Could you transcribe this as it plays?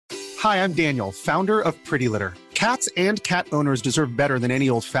Hi, I'm Daniel, founder of Pretty Litter. Cats and cat owners deserve better than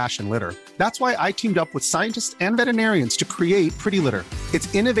any old-fashioned litter. That's why I teamed up with scientists and veterinarians to create Pretty Litter. Its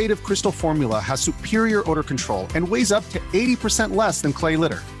innovative crystal formula has superior odor control and weighs up to 80% less than clay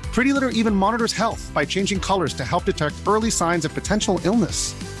litter. Pretty Litter even monitors health by changing colors to help detect early signs of potential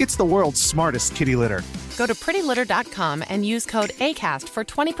illness. It's the world's smartest kitty litter. Go to prettylitter.com and use code ACAST for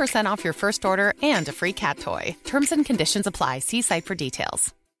 20% off your first order and a free cat toy. Terms and conditions apply. See site for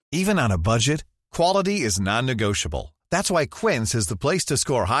details. Even on a budget, quality is non-negotiable. That's why Quince is the place to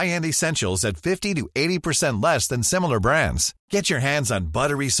score high-end essentials at 50 to 80% less than similar brands. Get your hands on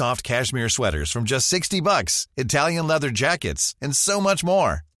buttery soft cashmere sweaters from just $60, Italian leather jackets, and so much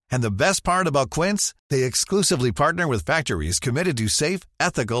more. And the best part about Quince, they exclusively partner with factories committed to safe,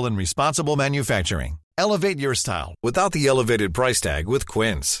 ethical, and responsible manufacturing. Elevate your style without the elevated price tag with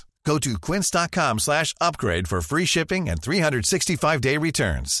Quince. Go to quince.com/upgrade for free shipping and 365-day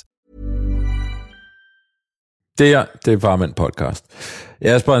returns. Det er Farmand Podcast.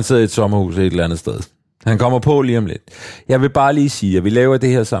 Jeg er sponsoreret i et sommerhus et eller andet sted. Han kommer på lige om lidt. Jeg vil bare lige sige, at vi laver det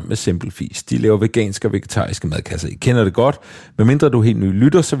her sammen med Simple Feast. De laver veganske og vegetariske madkasser. I kender det godt. Men mindre du er helt ny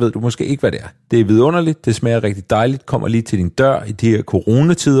lytter, så ved du måske ikke, hvad det er. Det er vidunderligt. Det smager rigtig dejligt. Kommer lige til din dør i de her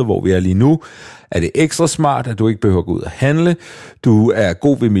coronatider, hvor vi er lige nu. Er det ekstra smart, at du ikke behøver at gå ud og handle. Du er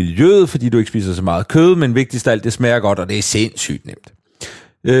god ved miljøet, fordi du ikke spiser så meget kød. Men vigtigst af alt, det smager godt, og det er sindssygt nemt.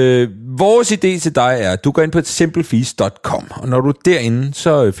 Vores idé til dig er, at du går ind på simplefeast.com, og når du er derinde,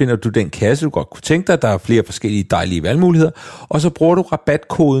 så finder du den kasse, du godt kunne tænke dig. Der er flere forskellige dejlige valgmuligheder, og så bruger du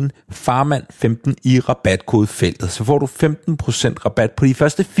rabatkoden FARMAND15 i rabatkodefeltet. Så får du 15% rabat på de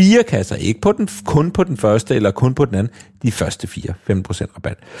første 4 kasser, ikke på kun på den første eller kun på den anden, de første 4, 15%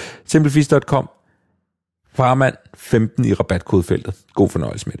 rabat. Simplefeast.com, FARMAND15 i rabatkodefeltet. God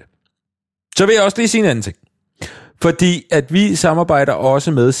fornøjelse med det. Så vil jeg også lige sige en anden ting. Fordi at vi samarbejder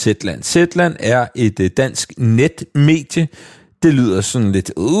også med Zetland. Zetland er et dansk netmedie. Det lyder sådan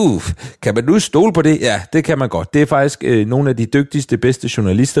lidt, kan man nu stole på det? Ja, det kan man godt. Det er faktisk nogle af de dygtigste, bedste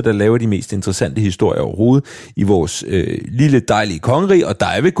journalister, der laver de mest interessante historier overhovedet i vores lille dejlige kongerige. Og der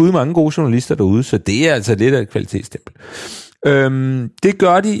er ved Gud mange gode journalister derude, så det er altså lidt af et kvalitetsstempel. Det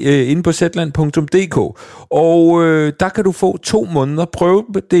gør de inde på zetland.dk, og der kan du få 2 måneder, prøve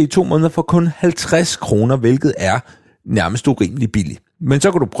det i 2 måneder for kun 50 kroner, hvilket er nærmest urimeligt billigt. Men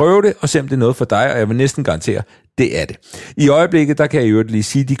så kan du prøve det og se om det er noget for dig, og jeg vil næsten garantere, det er det. I øjeblikket, der kan jeg jo lige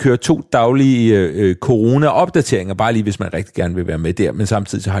sige, de kører 2 daglige corona-opdateringer, bare lige hvis man rigtig gerne vil være med der, men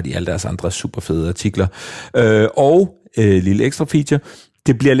samtidig så har de alle deres andre super fede artikler. Og lille ekstra feature,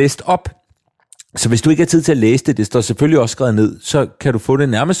 det bliver læst op. Så hvis du ikke har tid til at læse det, det står selvfølgelig også skrevet ned, så kan du få det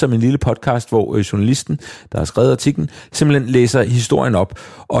nærmest som en lille podcast, hvor journalisten, der har skrevet artiklen, simpelthen læser historien op.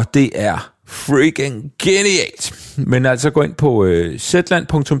 Og det er freaking genialt. Men altså gå ind på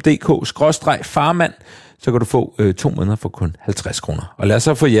zetland.dk/farmand, så kan du få 2 måneder for kun 50 kroner. Og lad os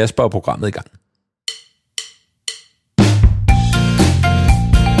så få Jasper og programmet i gang.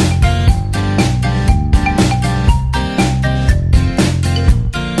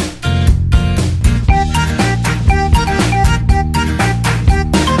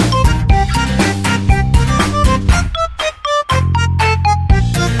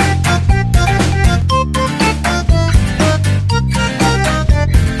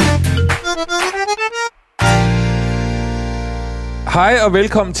 Hej og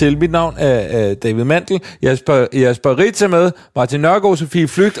velkommen til. Mit navn er David Mandel. Jesper Ritz er med, Martin Nørgaard, Sofie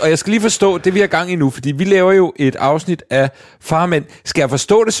Flygt, og jeg skal lige forstå det, vi har gang i nu, fordi vi laver jo et afsnit af Farmand. Skal jeg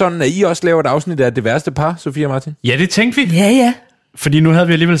forstå det sådan, at I også laver et afsnit af Det Værste Par, Sofie og Martin? Ja, det tænkte vi. Ja. Fordi nu havde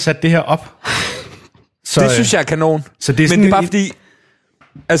vi alligevel sat det her op. Så, det synes jeg er kanon. Så det er sådan, men det er bare fordi,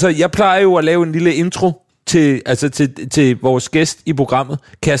 altså jeg plejer jo at lave en lille intro til vores gæst i programmet.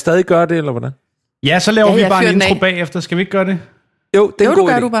 Kan jeg stadig gøre det, eller hvordan? Ja, så laver vi bare en intro bagefter. Skal vi ikke gøre det? Jo, det er en god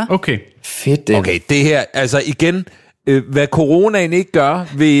idé. Du bare. Okay. Fedt. Okay, det her, altså igen, hvad coronaen ikke gør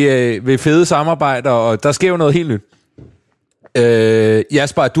ved fede samarbejder, og der sker jo noget helt nyt.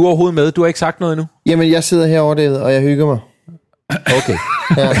 Jasper, du er overhovedet med? Du har ikke sagt noget endnu? Jamen, jeg sidder herovre, David, og jeg hygger mig. Okay.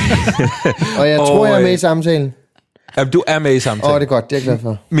 Ja. Og jeg tror, jeg er med i samtalen. Jamen, du er med i samtalen. Det er godt, det er jeg glad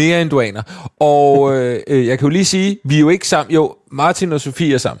for. Mere end du aner. Og jeg kan jo lige sige, vi er jo ikke sammen. Jo, Martin og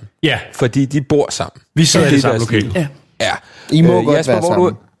Sofie er sammen. Ja. Fordi de bor sammen. Vi sidder i det samme lokale. Ja. I må godt Jasper, være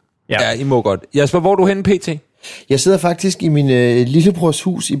sammen. Ja, I må godt. Jasper, hvor er du henne, pt? Jeg sidder faktisk i min lillebrors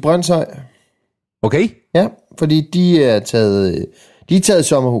hus i Brøndshøj. Okay. Ja, fordi de er taget i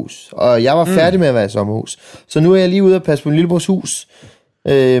sommerhus, og jeg var færdig med at være i sommerhus. Så nu er jeg lige ude og passe på min lillebrors hus.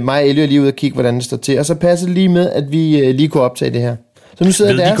 Mig og Ellie er lige ude og kigge, hvordan det står til. Og så passer det lige med, at vi lige kunne optage det her. Så nu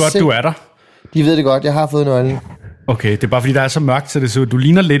sidder ved de godt, du er der? De ved det godt, jeg har fået nøglen. Okay, det er bare fordi, der er så mørkt, så det ser ud. Du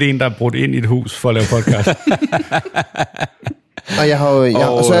ligner lidt en, der er brudt ind i et hus for at lave podcast.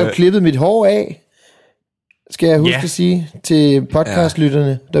 Og og så har jeg klippet mit hår af, skal jeg huske at sige, til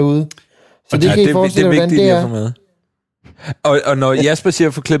podcastlytterne derude. Så det kan I forestille hvordan det er. Med. Og når Jasper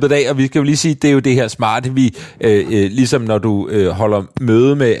siger for klippet af, og vi skal jo lige sige, det er jo det her smarte, vi ligesom når du holder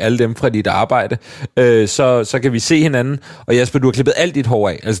møde med alle dem fra dit arbejde, så kan vi se hinanden. Og Jasper, du har klippet alt dit hår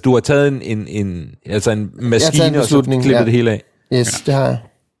af. Altså du har taget en maskine og så klippet det hele af. Yes, det har jeg.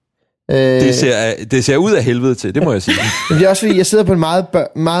 Det ser ud af helvede til, det må jeg sige. Men det er også fordi, jeg sidder på en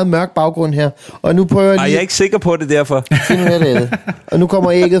meget mørk baggrund her. Og nu prøver jeg lige... jeg er ikke sikker på det derfor. Og nu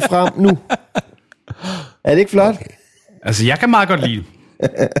kommer ægget frem nu. Er det ikke flot? Okay. Altså, jeg kan meget godt lide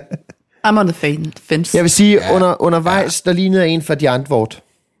I'm on the fence. Jeg vil sige, undervejs, der lignede en fra de Antwort.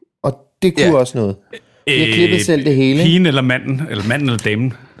 Og det kunne også noget. Jeg klippede selv det hele. Pigen eller manden eller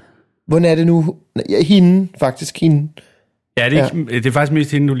damen. Hvordan er det nu? Hende, faktisk. Hende. Ja, det er faktisk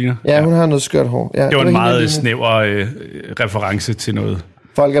mest hende, du ligner. Ja, hun har noget skørt hår. Ja, det var en meget snæver reference til noget.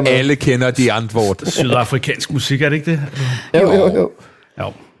 Folk er med. Alle kender de Antwort. Sydafrikansk musik, er det ikke det?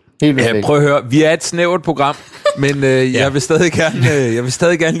 Jo. Prøv at høre, vi er et snævert program, men jeg vil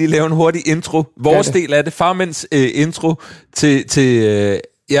stadig gerne lige lave en hurtig intro. Vores del af det, Farmænds intro til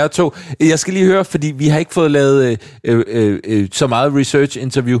jer to. Jeg skal lige høre, fordi vi har ikke fået lavet så meget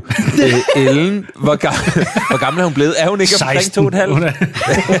research-interview. Ellen, hvor gammel er hun blevet? Er hun ikke omkring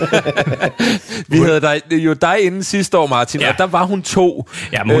 2,5? Vi havde dig inden sidste år, Martin, og der var hun 2.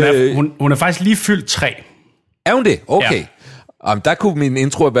 Ja, men hun er faktisk lige fyldt 3. Er hun det? Okay. Ja. Der kunne min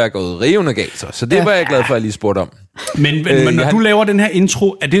intro være gået rivende galt, så det var jeg glad for, at jeg lige spurgte om. Men når du laver den her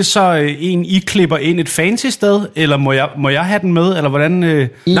intro, er det så I klipper ind et fancy sted, eller må jeg have den med, eller hvordan? Nej.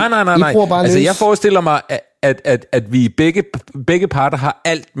 Altså, jeg forestiller mig, at vi begge parter har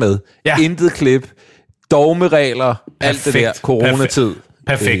alt med. Ja. Intet klip, dogmeregler, alt det der, coronatid.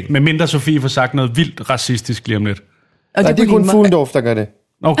 Perfekt. Med mindre Sofie får sagt noget vildt racistisk lige om lidt. Og det er kun Fuglendorf, der gør det.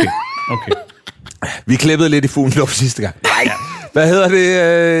 Okay. Vi klippede lidt i Fuglendorf sidste gang. Nej. Hvad hedder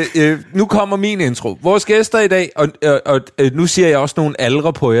det? Nu kommer min intro. Vores gæster i dag, og nu siger jeg også nogle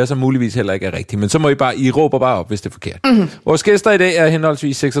aldre på jer, som muligvis heller ikke er rigtige, men så må I råber bare op, hvis det er forkert. Mm-hmm. Vores gæster i dag er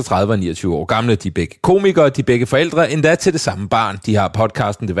henholdsvis 36 og 29 år gamle. De er begge komikere, de er begge forældre, endda til det samme barn. De har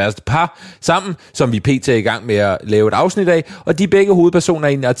podcasten Det Værste Par sammen, som vi pt. er i gang med at lave et afsnit af, og de er begge hovedpersoner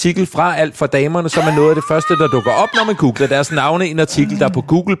i en artikel fra Alt for Damerne, som er noget af det første, der dukker op, når man googler deres navne. En artikel, der på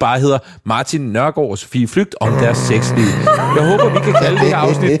Google bare hedder Martin Nørgaard og Sofie Flygt om deres sexliv. Jeg håber, vi kan kalde det her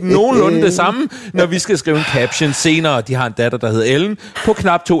afsnit nogenlunde det samme, når vi skal skrive en caption senere. De har en datter, der hedder Ellen, på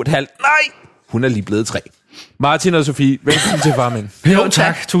knap 2,5. Nej, hun er lige blevet 3. Martin og Sofie, velkommen til Farmænd. Jo,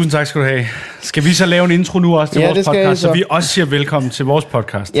 tak. Tusind tak skal du have. Skal vi så lave en intro nu også til vores podcast, så vi også siger velkommen til vores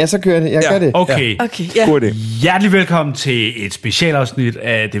podcast? Ja, så kører det. Jeg gør det. Okay. Hjertelig velkommen til et specialafsnit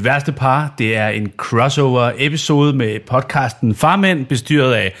af Det Værste Par. Det er en crossover-episode med podcasten Farmænd,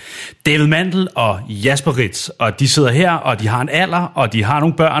 bestyret af David Mandel og Jasper Ritz. Og de sidder her, og de har en alder, og de har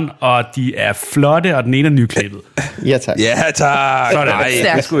nogle børn, og de er flotte, og den ene er nyklippet. Ja, tak. Ja, tak.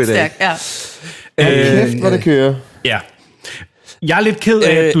 Stærk, ja. Kæft, hvor det kører. Ja. Jeg er lidt ked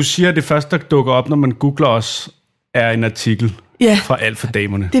af, at du siger, at det første, der dukker op, når man googler os, er en artikel fra Alt for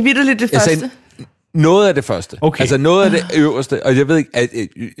Damerne. Det er vitterligt det første. Noget af det første. Okay. Altså noget af det øverste. Og jeg ved ikke,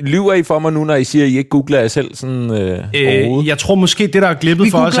 lyver I for mig nu, når I siger, at I ikke googler jer selv sådan overhovedet? Jeg tror måske, det der er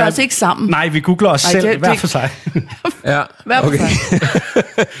glippet for os... Vi googler os ikke sammen. Nej, vi googler os selv hver for sig. Ja, hver for sig.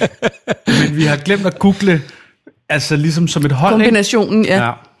 Men vi har glemt at google, altså ligesom som et hold. Kombinationen,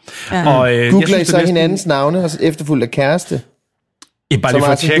 ja. Og, googler I så hinandens navne, og efterfulgt af kæreste? Bare lige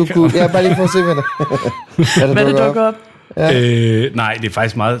for at tjekke. Bare lige for at se, hvad der dukker op. Ja. Nej, det er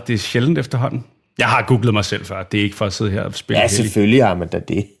faktisk meget, det er sjældent efterhånden. Jeg har googlet mig selv før, det er ikke for at sidde her og spille. Ja, selvfølgelig har man da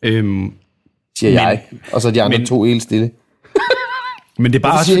det, siger jeg. Og så de andre 2 helt stille. Men det er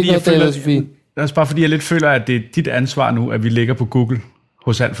bare også fordi, jeg lidt føler, at det er dit ansvar nu, at vi ligger på Google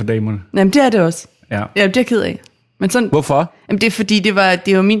hos Alt for Damerne. Jamen, det er det også. Ja, det er jeg ked af. Men sådan, hvorfor? Jamen, det er fordi, det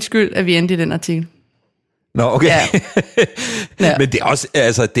var min skyld, at vi endte i den artikel. Nå, okay. Ja. Men det er også,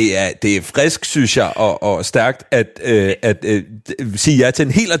 altså, det er frisk, synes jeg, og stærkt at sige ja til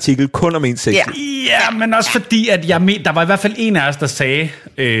en hel artikel kun om en sex. Ja, men også fordi, at der var i hvert fald en af os, der sagde,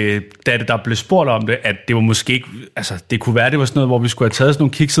 da der blev spurgt om det, at det var måske ikke, altså, det kunne være, det var sådan noget, hvor vi skulle have taget sådan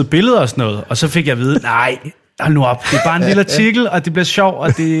nogle kiksede billeder og sådan noget, og så fik jeg at vide, nej, hold nu op, det er bare en lille artikel, og det bliver sjov,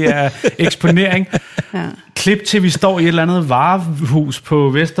 og det er eksponering. Ja. Klip til, vi står i et eller andet varehus på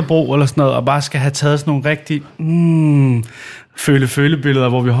Vesterbro, eller sådan noget, og bare skal have taget sådan nogle rigtig føle-billeder,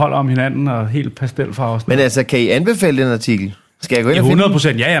 hvor vi holder om hinanden, og helt pastelfarver. Men altså, kan I anbefale den artikel? Skal jeg gå ind og finde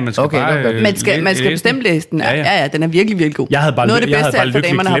 100%, ja, man skal bare... Man skal bestemt læse den. Ja, den er virkelig, virkelig god. Jeg havde bare, noget af det bedste jeg havde bare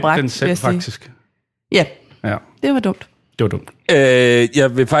lykkelig glemt den selv, faktisk. faktisk. Ja, det var dumt. Det var dumt.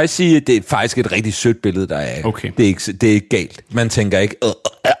 Jeg vil faktisk sige, at det er faktisk et rigtig sødt billede, der er. Okay. Det er ikke galt. Man tænker ikke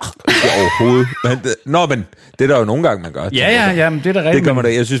overhovedet. Men det er der jo nogle gange, man gør. Ja, men det er da rigtigt. Det gør man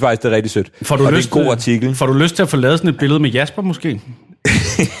da. Jeg synes faktisk, det er rigtig sødt. Får du lyst, det er en god artikel. Får du lyst til at få lavet sådan et billede med Jasper, måske?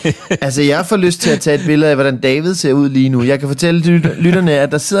 Altså, jeg får lyst til at tage et billede af, hvordan David ser ud lige nu. Jeg kan fortælle lytterne,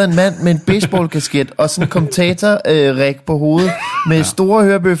 at der sidder en mand med en baseballkasket og sådan en kommentatorræk på hovedet med store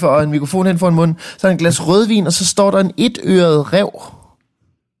hørebøffer og en mikrofon hen foran munden. Så er der en glas rødvin, og så står der en etøret ræv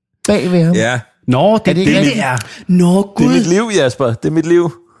bag ved ham. Ja. Nå, det ikke det rigtigt? er. Nå, Gud. Det er mit liv, Jasper. Det er mit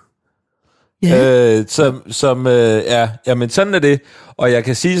liv. Ja. Jamen sådan er det. Og jeg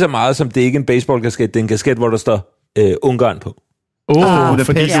kan sige så meget, som det er ikke en baseballkasket. Det er en kasket, hvor der står Ungarn på.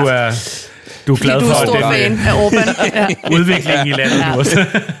 Fordi du er glad du for er stor fan af Orbán. udviklingen i landet nu også.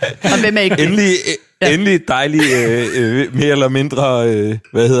 Og hvem er ikke det? Endelig dejlig, mere eller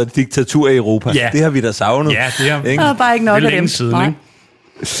mindre, diktatur i Europa. Ja. Det har vi da savnet. Ja, det har Der er bare ikke nok af dem. Siden,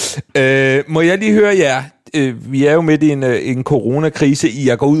 må jeg lige høre jer? Vi er jo midt i en coronakrise.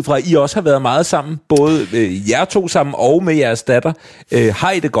 Jeg går ud fra, at I også har været meget sammen. Både jer to sammen og med jeres datter.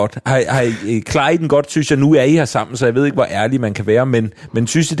 Har I det godt? Har I klarer I den godt, synes jeg? Nu er I her sammen, så jeg ved ikke, hvor ærlig man kan være. Men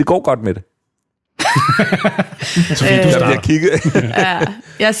synes I, det går godt med det? Sofie, du starter. Kigget. Ja,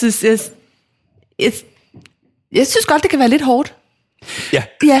 jeg synes godt, det kan være lidt hårdt. Ja.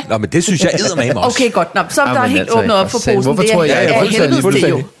 Ja. Nå, men det synes jeg eddermame også. Okay, godt. Nå, så er der helt altså, åbnet op for posen. Hvorfor Det tror jeg, er helvedes det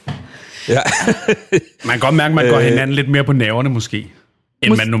jo. Ja. Man kan godt mærke, at man går hinanden lidt mere på nerverne måske,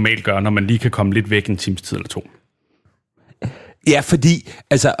 end man normalt gør, når man lige kan komme lidt væk en times tid eller to. Ja, fordi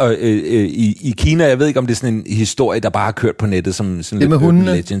altså i Kina, jeg ved ikke, om det er sådan en historie, der bare har kørt på nettet som sådan det lidt med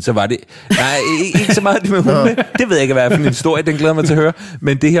hundene. legend, så var det... Nej, ikke så meget det med hundene. Det ved jeg ikke, hvad er for en historie, den glæder mig til at høre.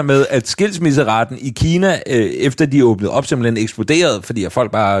 Men det her med, at skilsmisseraten i Kina, efter de åbnede op, simpelthen eksploderede, fordi at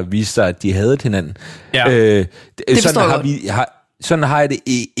folk bare viste sig, at de havde hinanden. Ja. Sådan har jeg det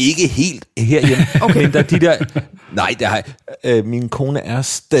ikke helt herhjemme. Okay. Men der de der... Nej, det har jeg. Min kone er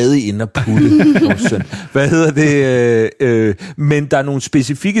stadig inde og putte. Hvad hedder det? Men der er nogle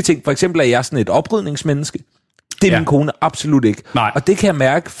specifikke ting. For eksempel er jeg sådan et oprydningsmenneske. Det er min kone absolut ikke. Nej. Og det kan jeg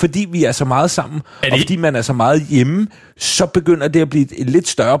mærke, fordi vi er så meget sammen, og fordi man er så meget hjemme, så begynder det at blive et lidt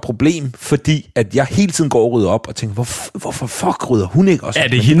større problem, fordi at jeg hele tiden går og rydder op og tænker, hvorfor fuck rydder hun ikke også? Er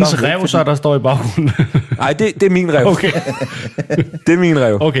det hendes rev, så der står i baggrunden? Nej, det er min rev. Okay. Det er min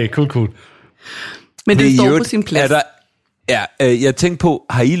rev. Okay, cool. Men det står på sin plads. Jeg tænkte på,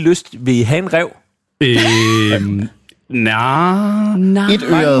 har I lyst, vil I have en rev? Nej.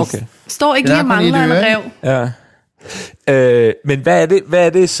 Etøret. Okay. Står ikke lige og mangler en rev. Ja. Men hvad er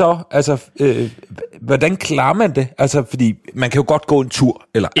det så? Altså, hvordan klarer man det? Altså, fordi man kan jo godt gå en tur,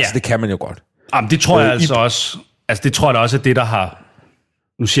 eller altså, det kan man jo godt. Jamen, det tror jeg altså også. Altså, det tror jeg da også er det, der har,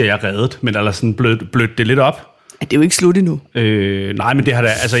 nu siger jeg reddet, men eller sådan blødt det lidt op. Det er jo ikke slut endnu. Nej, men det har da,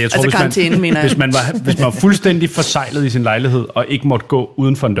 altså jeg tror, hvis man var fuldstændig forsejlet i sin lejlighed, og ikke måtte gå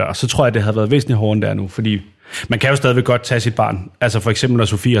uden for en dør, så tror jeg, det havde været væsentligt hårdere end der nu, fordi man kan jo stadigvæk godt tage sit barn. Altså for eksempel, når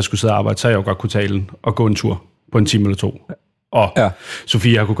Sofie skulle sidde og arbejde, så jeg jo godt kunne tage den og gå en tur på en time eller to. Og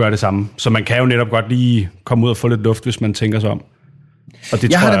Sofie har kunne gøre det samme. Så man kan jo netop godt lige komme ud og få lidt luft, hvis man tænker sig om. Og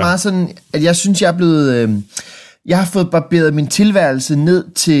det jeg har det meget sådan, at jeg synes, jeg er blevet... jeg har fået barberet min tilværelse ned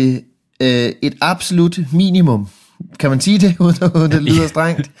til et absolut minimum. Kan man sige det, uden det lyder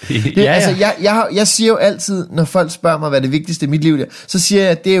strengt? Altså, jeg siger jo altid, når folk spørger mig, hvad det vigtigste i mit liv er, så siger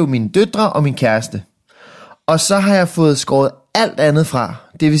jeg, at det er jo mine døtre og min kæreste. Og så har jeg fået skåret alt andet fra.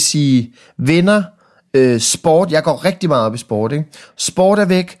 Det vil sige venner, sport. Jeg går rigtig meget op i sport, ikke? Sport er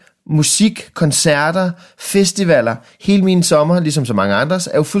væk. Musik, koncerter, festivaler, hele min sommer, ligesom så mange andres,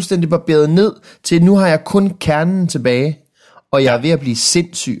 er jo fuldstændig barberet ned til, nu har jeg kun kernen tilbage, og jeg er ved at blive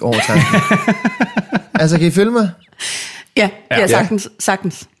sindssyg over tanken. Altså, kan I følge mig? Ja,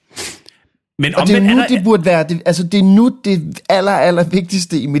 sagtens. Men og det er nu, det burde være, det er nu det aller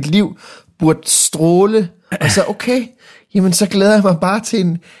vigtigste i mit liv burde stråle, og så okay, jamen så glæder jeg mig bare til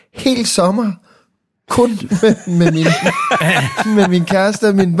en hel sommer, kun med min kæreste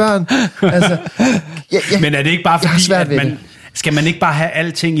og mine børn. Altså, men er det ikke bare fordi, at skal man ikke bare have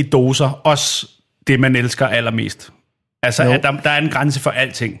alting i doser, også det, man elsker allermest? Altså, at der er en grænse for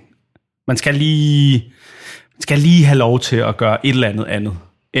alting. Man skal lige have lov til at gøre et eller andet,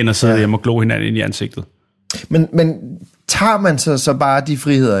 end at sidde hjemme og glo hinanden ind i ansigtet. Men tager man så bare de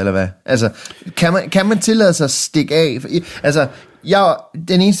friheder, eller hvad? Altså, kan man tillade sig at stikke af? Altså,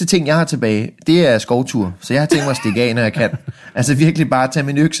 den eneste ting, jeg har tilbage, det er skovtur. Så jeg har tænkt mig at stikke af, når jeg kan. Altså virkelig bare tage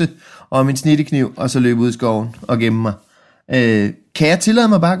min økse og min snittekniv, og så løbe ud i skoven og gemme mig. Kan jeg tillade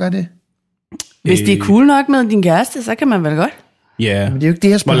mig bare at gøre det? Hvis det er cool nok med din kæreste, så kan man vel godt. Ja. Men det er jo ikke det,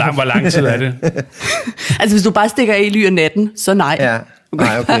 jeg spørger. Hvor lang tid er det? Altså, hvis du bare stikker af i ly af natten, så nej. Ja.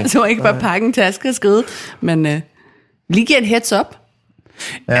 Nej, okay. Du må ikke bare pakke en taske og skride. Men lige give en heads up.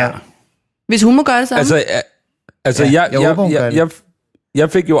 Ja. Hvis hun må gøre det samme.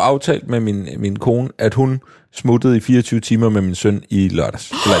 Jeg fik jo aftalt med min kone, at hun smuttede i 24 timer med min søn i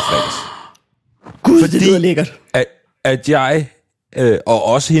lørdags. Eller i fredags. Gud, det lyder lækkert. At jeg, og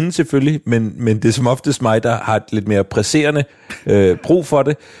også hende selvfølgelig, men det er som oftest mig, der har et lidt mere presserende brug for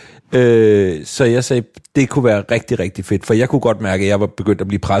det. Så jeg sagde, det kunne være rigtig, rigtig fedt, for jeg kunne godt mærke, at jeg var begyndt at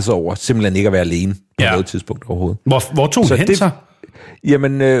blive presset over, simpelthen ikke at være alene på noget tidspunkt overhovedet. Hvor tog hun hen så?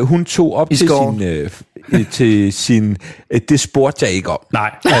 Jamen, hun tog op til sin... Det spurgte jeg ikke om.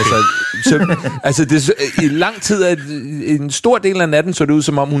 Nej. I lang tid, en stor del af natten, så det ud,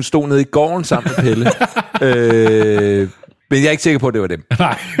 som om hun stod nede i gården sammen med Pelle. Men jeg er ikke sikker på, at det var dem.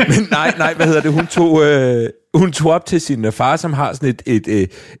 Nej. Men nej, hvad hedder det? Hun tog op til sin far, som har sådan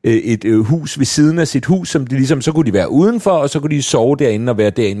et hus ved siden af sit hus, som de ligesom, så kunne de være udenfor, og så kunne de sove derinde og være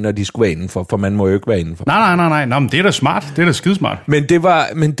derinde, når de skulle være indenfor, for man må jo ikke være indenfor. Nej. Nå, men det er da smart. Det er da skidesmart. Men det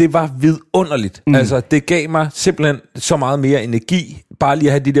var vidunderligt. Altså, det gav mig simpelthen så meget mere energi, bare lige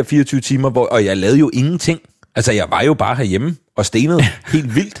at have de der 24 timer, og jeg lavede jo ingenting. Altså, jeg var jo bare herhjemme og stenede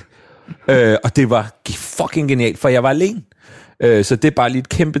helt vildt. Og det var fucking genialt, for jeg var alene. Så det er bare lige et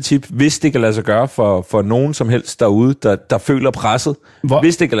kæmpe tip, hvis det kan lade sig gøre for nogen som helst derude, der føler presset.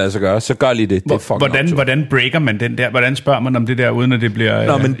 Hvis det kan lade sig gøre, så gør lige det. Hvordan breaker man den der? Hvordan spørger man om det der, uden at det bliver...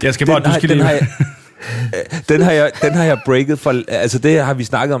 Nå, men jeg skal bare, du skal lige... Den har jeg breaket for... Altså, det har vi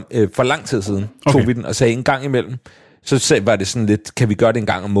snakket om for lang tid siden. Tog vi den og sagde en gang imellem. Så var det sådan lidt, kan vi gøre det en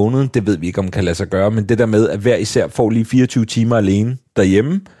gang om måneden? Det ved vi ikke, om kan lade sig gøre. Men det der med, at hver især får lige 24 timer alene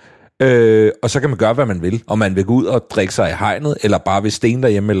derhjemme, og så kan man gøre, hvad man vil. Om man vil gå ud og drikke sig i hegnet, eller bare vil stene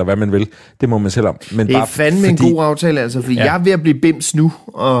derhjemme, eller hvad man vil. Det må man selv om. Men det er fandme en god aftale, altså, fordi jeg er ved at blive bims nu.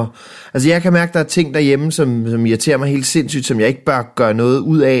 Og, altså, jeg kan mærke, at der er ting derhjemme, som irriterer mig helt sindssygt, som jeg ikke bør gøre noget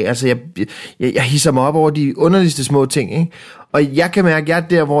ud af. Altså, jeg hisser mig op over de underligste små ting, ikke? Og jeg kan mærke, at jeg er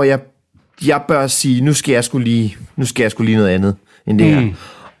der, hvor jeg bør sige, nu skal jeg sgu lige noget andet end det her.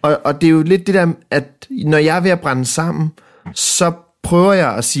 Og det er jo lidt det der, at når jeg er ved at brænde sammen, så prøver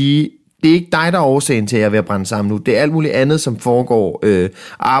jeg at sige, det er ikke dig, der er årsagen til, at jeg er ved at brænde sammen nu. Det er alt muligt andet, som foregår.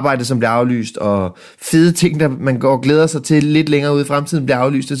 Arbejde, som bliver aflyst, og fede ting, der man går og glæder sig til lidt længere ude i fremtiden, bliver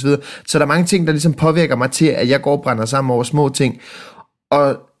aflyst osv. Så der er mange ting, der ligesom påvirker mig til, at jeg går og brænder sammen over små ting.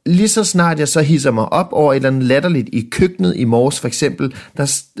 Og lige så snart jeg så hisser mig op over et eller andet latterligt i køkkenet i morges for eksempel,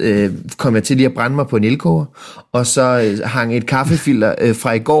 der kom jeg til lige at brænde mig på en elkoger, og så hang et kaffefilter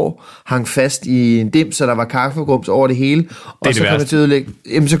fra i går, hang fast i en dim, så der var kaffegrums over det hele, og så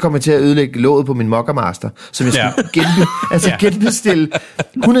kom jeg til at ødelægge låget på min Mokka-master, som jeg skulle genbestille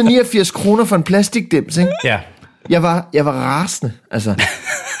 189 kroner for en plastikdims, ikke? Ja. Jeg var rasende, altså.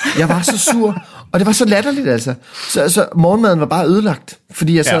 Jeg var så sur, og det var så latterligt, altså. Så morgenmaden var bare ødelagt,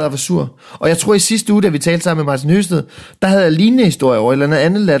 fordi jeg sad og var sur. Og jeg tror, i sidste uge, da vi talte sammen med Martin Høsted, der havde jeg lignende historie over et eller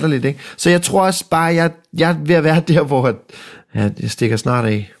andet latterligt, ikke? Så jeg tror også bare, jeg er ved at være der, hvor jeg stikker snart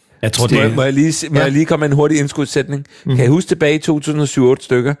af. Jeg tror, må jeg lige komme med en hurtig indskudsætning? Kan I huske tilbage i 2007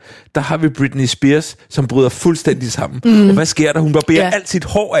 stykker, der har vi Britney Spears, som bryder fuldstændig sammen. Og hvad sker der? Hun barberer alt sit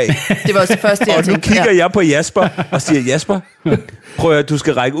hår af. Det var også det første, jeg tænkte. Og nu kigger jeg på Jasper og siger, Jasper, prøv at du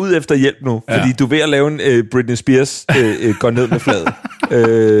skal række ud efter hjælp nu, fordi du er ved at lave en Britney Spears går ned med fladet.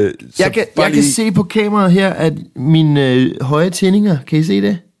 Jeg kan se på kameraet her, at mine høje tændinger, kan I se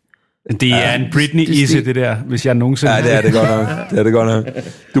det? Det er en Britney Easy, det der, hvis jeg nogensinde... Ja, det er det godt nok.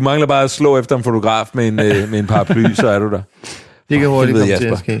 Du mangler bare at slå efter en fotograf med en paraply, så er du der. Det kan hurtigt komme til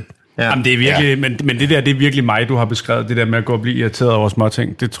at ske. Ja. Jamen, det er virkelig, men det der, det er virkelig mig, du har beskrevet, det der med at gå og blive irriteret over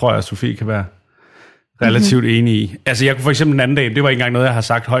småting. Det tror jeg, Sofie kan være relativt enig i. Altså, jeg kunne for eksempel den anden dag, det var ikke engang noget, jeg har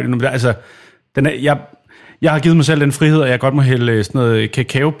sagt højt endnu, men altså, jeg har givet mig selv den frihed, at jeg godt må hælde sådan noget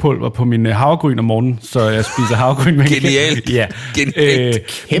kakaopulver på min havregryn om morgenen, så jeg spiser havregryn med Genialt. Ja.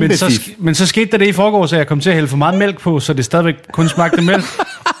 Genialt. Men så skete der det i forgårs, så jeg kom til at hælde for meget mælk på, så det stadigvæk kun smagte mælk.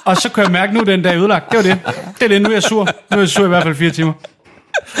 Og så kan jeg mærke, nu den dag ødelagt. Det var det. Det er det. Nu er jeg sur. Nu er jeg sur i hvert fald 4 timer.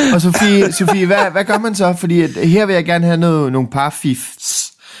 Og Sofie, hvad gør man så? Fordi her vil jeg gerne have nogle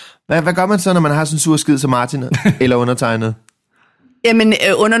parfifs. Hvad gør man så, når man har sådan en sur skid som Martin eller undertegnet? Jamen,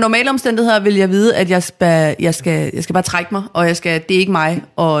 under normale omstændigheder vil jeg vide, at jeg skal bare trække mig, og det er ikke mig,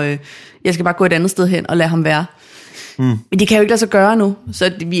 og jeg skal bare gå et andet sted hen og lade ham være. Men det kan jo ikke lade sig gøre nu,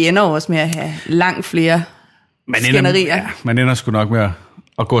 så vi ender også med at have langt flere skænderier. Ja, man ender sgu nok med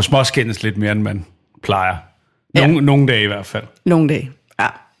at gå småskændes lidt mere, end man plejer. Nogle dage i hvert fald. Nogle dage, ja.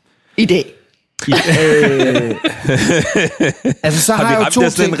 I dag. Altså, så har vi jeg jo ramt to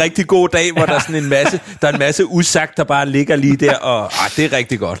sådan ting. en rigtig god dag, hvor der er sådan en masse usagt, der bare ligger lige der, og det er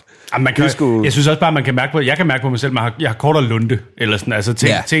rigtig godt. Jamen, man kan, jeg synes også bare, man kan mærke på, jeg kan mærke på mig selv, at jeg har kortere lunde, eller sådan, altså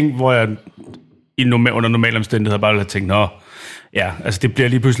ting hvor jeg under normale omstændigheder bare har tænkt, altså det bliver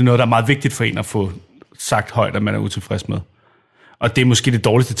lige pludselig noget, der er meget vigtigt for en at få sagt højt, at man er utilfreds med. Og det er måske det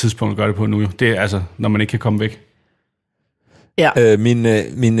dårligste tidspunkt at gøre det på nu, jo. Det er altså, når man ikke kan komme væk. Ja.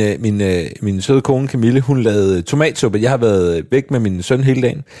 Min søde kone Camille, hun lavede tomatsuppe. Jeg har været væk med min søn hele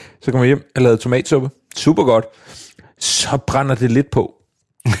dagen. Så kommer jeg hjem og lavede tomatsuppe. Super godt. Så brænder det lidt på.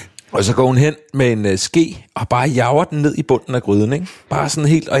 Og så går hun hen med en ske og bare jager den ned i bunden af gryden, ikke? Bare sådan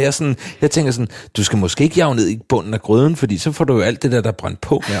helt, og jeg tænker sådan, du skal måske ikke jage ned i bunden af gryden, fordi så får du jo alt det der brændt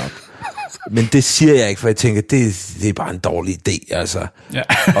på med op. Men det siger jeg ikke, for jeg tænker, det er bare en dårlig idé, altså. Ja.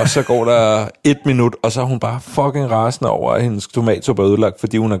 Og så går der 1 minut, og så er hun bare fucking rasende over, at hendes tomatsuppe er ødelagt,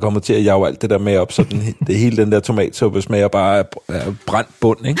 fordi hun er kommet til at jage alt det der med op, så det hele den der tomatsuppe smager bare af brændt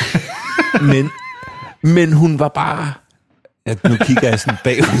bund, ikke? Men hun var bare... nu kigger jeg sådan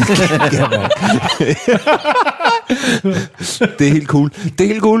bagud. Det er helt cool. Det er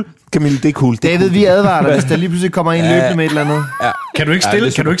helt cool. Camille, det er cool. Det er David, vi advarer dig, hvis der lige pludselig kommer en løbende med et eller andet. Ja. Kan du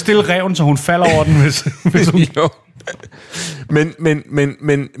ikke stille ræven, så hun falder over den, hvis hun... Jo.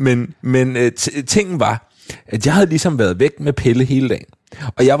 Men tingen var, at jeg havde ligesom været væk med Pelle hele dagen.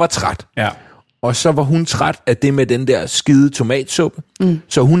 Og jeg var træt. Ja. Og så var hun træt af det med den der skide tomatsuppe.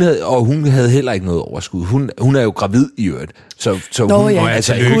 Så hun havde heller ikke noget overskud. Hun er jo gravid i øvrigt. Så hun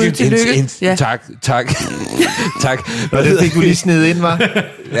altså tillykke. Tak. Tak. Og det fik du lige sned ind, var?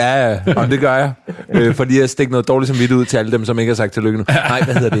 Ja, og det gør jeg. Fordi jeg stikker noget dårligt samvittighed ud til alle dem, som ikke har sagt tillykke nu. Nej,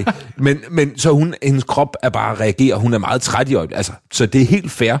 hvad hedder det? Men så hendes krop er bare reagerer. Hun er meget træt i øjeblikket. Altså, så det er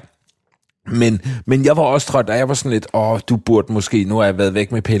helt fair. Men jeg var også træt, og jeg var sådan lidt, du burde måske, nu har jeg været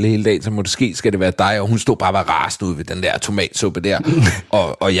væk med Pelle hele dagen, så måske skal det være dig, og hun stod bare og var rasende ud ved den der tomatsuppe der,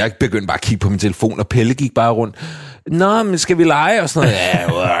 og jeg begyndte bare at kigge på min telefon, og Pelle gik bare rundt, nå, men skal vi lege? Og sådan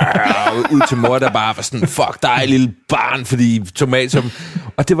noget, ud til mor, der bare var sådan, fuck dig, lille barn, fordi tomatsuppe,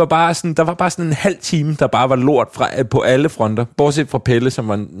 og det var bare sådan, der var bare sådan en halv time, der bare var lort på alle fronter, bortset fra Pelle, som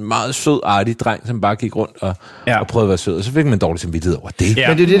var en meget sød, artig dreng, som bare gik rundt og prøvede at være sød, og så fik man dårligt samvittighed over det. Ja.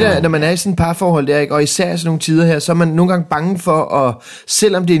 Men det er det der, når man er i sådan et parforhold der, ikke? Og især i sådan nogle tider her, så er man nogle gange bange for at,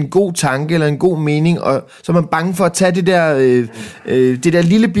 selvom det er en god tanke eller en god mening, og så er man bange for at tage det der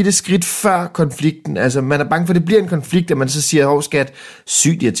lille bitte skridt før konflikten. Altså man er bange for, at det bliver en konflikt, at man så siger, skat,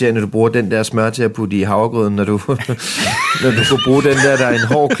 sygt irriterende, når du bruger den der smør til at putte i havregrøden, når du får bruge den der er en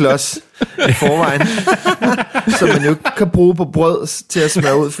hård klods i forvejen, som man jo ikke kan bruge på brød til at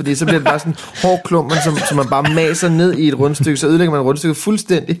smøre ud, fordi så bliver det bare sådan en hård klump, som man bare maser ned i et rundstykke, så ødelægger man rundstykket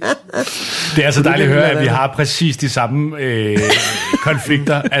fuldstændig. Det er så dejligt at høre, at vi har præcis de samme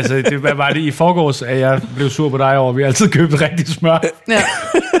konflikter. Altså, hvad var det i forgårs, at jeg blev sur på dig over, vi altid købte rigtig smør. Ja.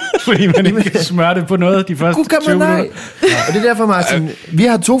 Fordi man ikke kan smøre det på noget de første 20 minutter. Ja. Og det er derfor, Martin, vi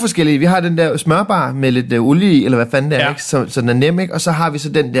har 2 forskellige. Vi har den der smørbar med lidt olie i, eller hvad fanden det er, ikke? Så den er nem, ikke? Og så har vi så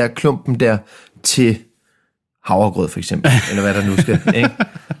den der klumpen der til havregrød, for eksempel. Eller hvad der nu skal, ikke?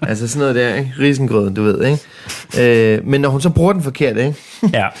 Altså sådan noget der, ikke? Risengrøden, du ved, ikke? Men når hun så bruger den forkert, ikke?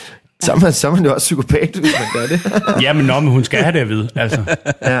 Ja. Så er man jo også psykopat, hvis man gør det. Ja, men hun skal have det at vide, altså.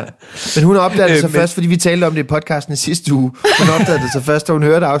 Ja. Men hun opdagede det så først, fordi vi talte om det i podcasten i sidste uge. Hun opdagede det så først, da hun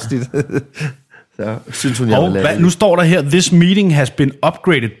hørte afsnittet. Så synes hun, nu står der her, this meeting has been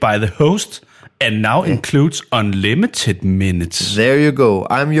upgraded by the host, and now includes unlimited minutes. There you go.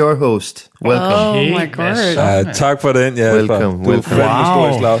 I'm your host. Welcome. Oh my god. Tak for den. Ja, welcome.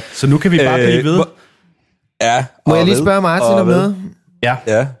 Wow. Så nu kan vi bare blive ved. Må jeg lige spørge Martin om noget? Ja.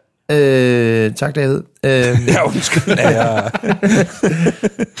 Tak, David. Ja, undskyld.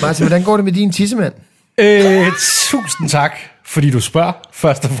 Martin, hvordan går det med din tissemand? Tusind tak, fordi du spørger,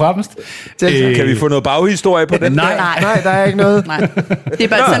 først og fremmest. Kan vi få noget baghistorie på den? Nej, der er ikke noget. Nej. Det er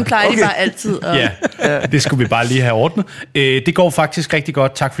bare sådan, plejer de bare altid. Og... Ja, det skulle vi bare lige have ordnet. Det går faktisk rigtig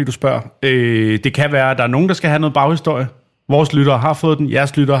godt, tak fordi du spørger. Det kan være, at der er nogen, der skal have noget baghistorie. Vores lyttere har fået den,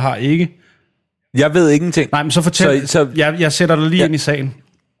 jeres lyttere har ikke. Jeg ved ingenting. Nej, men så fortæl. Jeg sætter dig lige ind i sagen.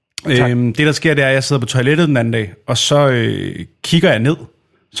 Det der sker, det er, at jeg sidder på toilettet den anden dag, og så kigger jeg ned,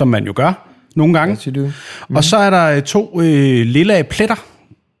 som man jo gør nogle gange. Og så er der 2 lilla pletter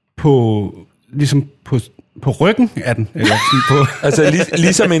på ryggen af den, eller sådan på. Altså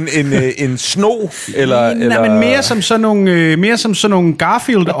ligesom en sno eller men mere som sådan nogle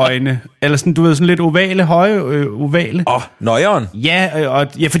Garfield-øjne, eller sådan, du ved, sådan lidt ovale, høje ovale. Nøjeren.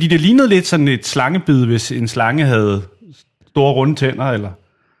 Ja, fordi det lignede lidt sådan et slangebid, hvis en slange havde store runde tænder, eller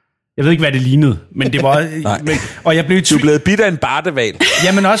Jeg ved ikke, hvad det lignede, men det var... og jeg blev Du er blevet bidt af en barteval.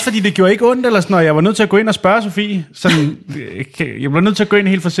 Jamen også, fordi det gjorde ikke ondt eller sådan noget. Jeg var nødt til at gå ind og spørge Sofie. Sådan, jeg var nødt til at gå ind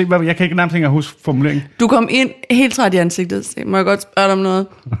helt for sent. Jeg kan ikke nærmest ikke huske formuleringen. Du kom ind helt træt i ansigtet. Så må jeg godt spørge dig om noget?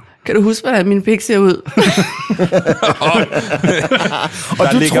 Kan du huske, hvordan min pik ser ud?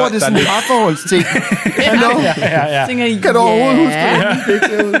 Og du tror, det er sådan en parforholdsting. Ja. Kan du overhovedet huske, hvordan min pik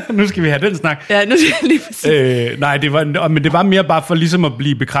ser ud? Nu skal vi have den snak. Ja, nu skal jeg lige præcis. Nej, det var mere bare for ligesom at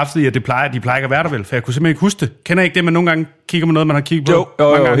blive bekræftet i, at de plejer ikke at være der vel. For jeg kunne simpelthen ikke huske det. Kender ikke det, man nogle gange kigger på noget, man har kigget på?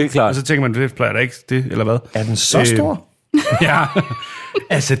 Jo, helt klart. Og så tænker man, det plejer der ikke det, eller hvad? Er den så stor? Ja,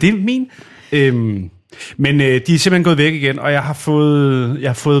 altså det er min... Men de er simpelthen gået væk igen, og jeg har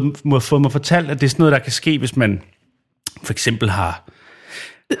fået mig fortalt, at det er sådan noget, der kan ske, hvis man for eksempel har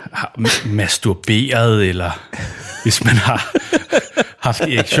masturberet, eller hvis man har haft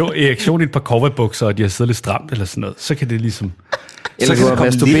erektion i et par cowboybukser, og de har siddet lidt stramt eller sådan noget, så kan det ligesom... Eller du har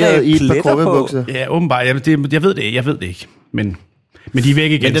masturberet i et par cowboybukser? Ja, åbenbart. Jeg ved det ikke. Men de er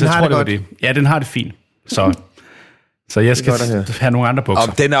væk igen, så jeg tror, det var det. Ja, den har det fint. Så jeg skal have nogle andre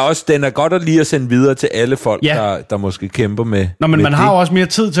bukser. Og den er godt at lige at sende videre til alle folk, der måske kæmper med... Nå, men man det. har jo også mere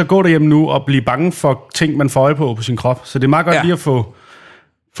tid til at gå derhjemme nu og blive bange for ting, man får øje på sin krop. Så det er meget godt lige at få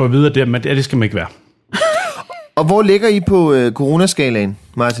at vide, at det skal man ikke være. Og hvor ligger I på coronaskalaen,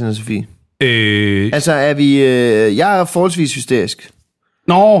 Martin og Sofie? Altså er vi... jeg er forholdsvis hysterisk.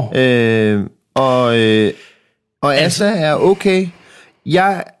 Nå! Og Asa er okay.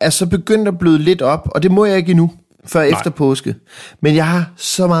 Jeg er så begyndt at bløde lidt op, og det må jeg ikke endnu, før efter påske. Men jeg har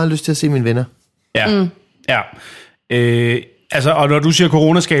så meget lyst til at se mine venner. Ja, ja. Altså, og når du siger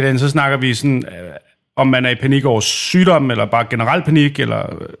coronaskalaen, så snakker vi sådan, om man er i panik over sygdom, eller bare generel panik, eller...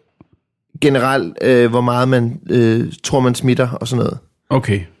 Generelt, hvor meget man tror, man smitter, og sådan noget.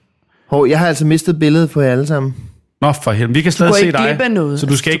 Okay. Jeg har altså mistet billedet på jer alle sammen. Nå, for helvede. Vi kan stadig se dig. Så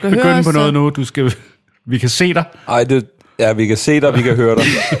du skal ikke begynde på noget nu. Vi kan se dig. Ja, vi kan se dig, vi kan høre dig.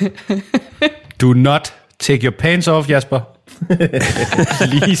 Do not take your pants off, Jasper.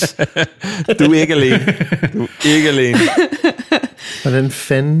 Please. Du er ikke alene. Hvordan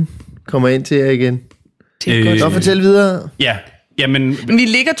fanden kommer jeg ind til jer igen? Så fortæl videre. Ja. Jamen, vi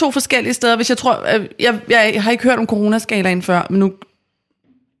ligger 2 forskellige steder. Hvis jeg tror, jeg har ikke hørt om coronaskalaen før, men nu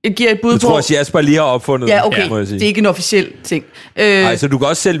jeg giver et bud på... Du tror, at Jasper lige har opfundet ja, okay. Må jeg sige. Det er ikke en officiel ting. Nej, så du kan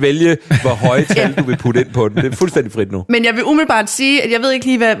også selv vælge, hvor høje tal du vil putte ind på den. Det er fuldstændig frit nu. Men jeg vil umiddelbart sige, at jeg ved ikke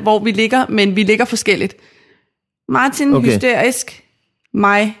lige, hvor vi ligger, men vi ligger forskelligt. Martin, hysterisk.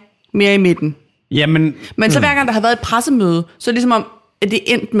 Mig, mere i midten. Jamen... Men så hver gang der har været et pressemøde, så er det ligesom om, at det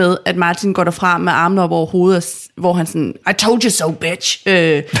endte med, at Martin går derfra med armene op over hovedet, hvor han sådan, I told you so, bitch.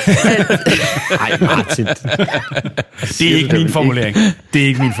 Ej, Martin. Det er ikke min formulering. Det er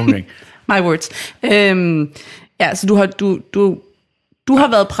ikke min formulering. My words. Ja, så du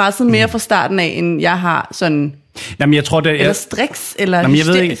har været presset mere fra starten af, end jeg har sådan... Jamen, jeg tror, eller striks, eller jamen, jeg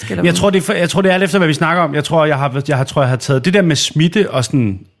ved ikke. Eller jeg tror, det er alt efter, hvad vi snakker om. Jeg tror, jeg har taget det der med smitte og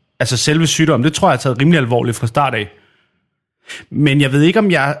sådan, altså selve sygdom, det tror jeg har taget rimelig alvorligt fra start af. Men jeg ved ikke,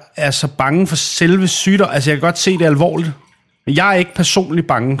 om jeg er så bange for selve sygdom. Altså, jeg kan godt se det alvorligt. Jeg er ikke personligt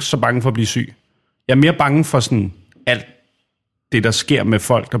så bange for at blive syg. Jeg er mere bange for sådan alt det, der sker med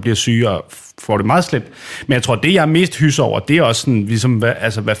folk, der bliver syge og får det meget slemt. Men jeg tror, det jeg er mest hys over, det er også sådan, ligesom,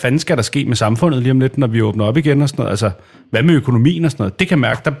 hvad fanden skal der ske med samfundet lige om lidt, når vi åbner op igen og sådan noget. Altså, hvad med økonomien og sådan noget? Det kan jeg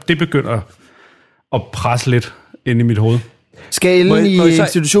mærke, det begynder at presse lidt ind i mit hoved. Skal Ellen i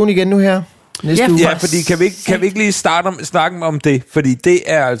institution igen nu her? Næste uge? Ja, fordi kan vi ikke lige snakke om det? Fordi det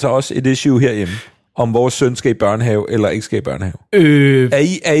er altså også et issue herhjemme. Om vores søn skal i børnehave eller ikke skal i børnehave.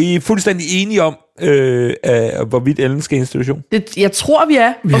 Er I fuldstændig enige om, hvorvidt Ellen skal i institution? Jeg tror, vi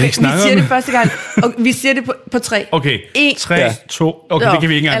er. Okay, vi siger det første gang. Og vi siger det på 3. Okay, 1, 3, 2. Okay, det kan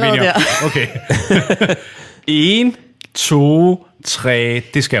vi ikke engang blive om. Okay. 1, 2, 3.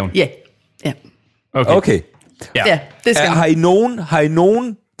 Det skal hun. Ja. Okay. Ja, det skal hun. Mm. Har I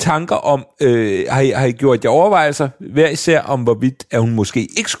nogen tanker om, har I gjort jer overvejelser hver især om, hvorvidt at hun måske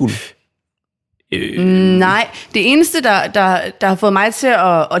ikke skulle? Nej, det eneste, der har fået mig til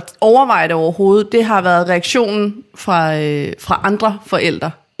at overveje det overhovedet, det har været reaktionen fra andre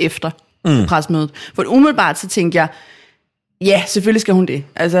forældre efter pressemødet. For umiddelbart så tænkte jeg, ja, selvfølgelig skal hun det.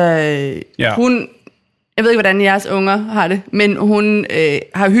 Altså, hun... Jeg ved ikke, hvordan jeres unger har det, men hun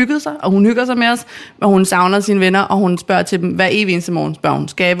har hygget sig, og hun hygger sig med os, og hun savner sine venner, og hun spørger til dem hver evig eneste morgen. Spørger hun,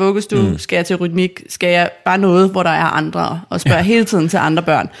 skal jeg vuggestue? Skal jeg til rytmik? Skal jeg bare noget, hvor der er andre? Og spørger hele tiden til andre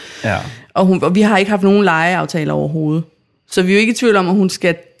børn. Ja. Og vi har ikke haft nogen legeaftaler overhovedet. Så vi er jo ikke i tvivl om, at hun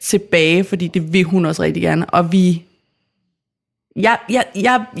skal tilbage, fordi det vil hun også rigtig gerne. Og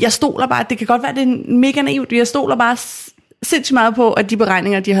jeg stoler bare, det kan godt være, det er mega naivt, jeg stoler bare sindssygt meget på, at de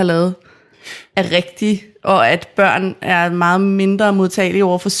beregninger, de har lavet, er rigtige, og at børn er meget mindre modtagelige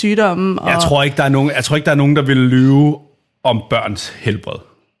over for sygdommen. Og... Jeg tror ikke, der er nogen, der vil lyve om børns helbred.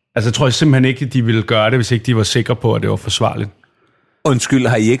 Altså, jeg tror simpelthen ikke, at de ville gøre det, hvis ikke de var sikre på, at det var forsvarligt. Undskyld,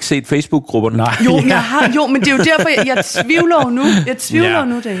 har I ikke set Facebook-grupperne? Nej. Jo, men det er jo derfor, jeg tvivler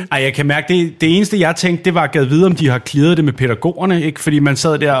nu. Dave. Ej, jeg kan mærke, det eneste, jeg tænkte, det var at gade vide, om de har clearet det med pædagogerne, ikke? Fordi man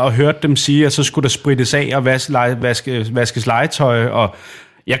sad der og hørte dem sige, at så skulle der sprittes af og vaskes legetøj, og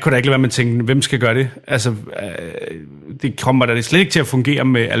jeg kunne da ikke lade være med at tænke, hvem skal gøre det? Altså, det kommer da slet ikke til at fungere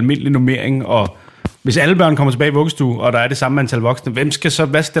med almindelig normering, og hvis alle børn kommer tilbage i vuggestue, og der er det samme antal voksne, hvem skal så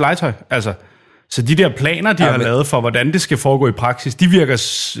vaske det legetøj? Altså, så de der planer, de har lavet for, hvordan det skal foregå i praksis, de virker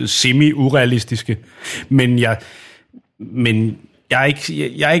semi-urealistiske. Men jeg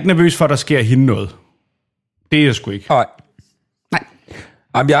er ikke nervøs for, at der sker hende noget. Det er jeg sgu ikke. Nej.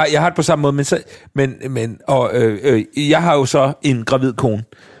 Jamen, jeg har det på samme måde, men jeg har jo så en gravid kone,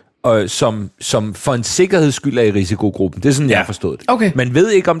 som for en sikkerheds skyld er i risikogruppen. Det er sådan, jeg har forstået det. Okay. Man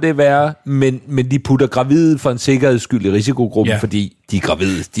ved ikke, om det er værre, men de putter gravide for en sikkerheds skyld i risikogruppen, fordi de er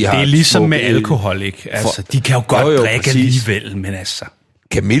gravide. De har det er ligesom med alkohol, ikke? Altså, de kan jo godt drikke alligevel, men altså...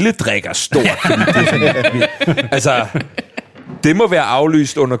 Camille drikker stort, fordi det er sådan, altså... Det må være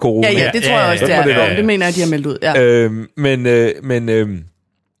aflyst under corona. Ja, det tror jeg også, det er. Det mener jeg, de har meldt ud. Ja.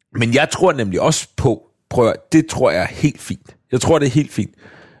 Men jeg tror nemlig også på, det tror jeg er helt fint. Jeg tror, det er helt fint.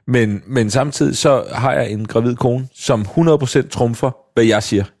 Men samtidig så har jeg en gravid kone, som 100% trumfer, hvad jeg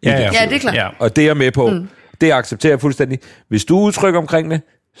siger. Ja, det er klart. Ja. Og det er jeg med på. Det accepterer jeg fuldstændig. Hvis du udtrykker omkring det,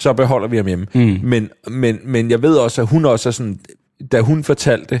 så beholder vi ham hjemme. Men jeg ved også, at hun også er sådan, da hun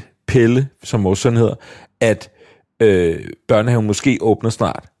fortalte Pelle, som vores søn hedder, at børnehaven måske åbner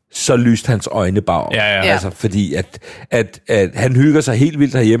snart, så lyste hans øjne bare op. Ja. Altså, fordi at han hygger sig helt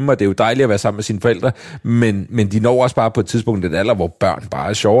vildt herhjemme, og det er jo dejligt at være sammen med sine forældre, men de når også bare på et tidspunkt et alder, hvor børn bare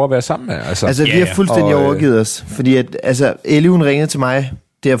er sjovere at være sammen med. Altså vi har fuldstændig overgivet os, fordi at, Ellie, hun ringede til mig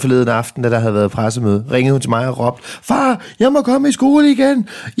der forleden aften, da der havde været pressemøde, ringede hun til mig og råbte, far, jeg må komme i skole igen,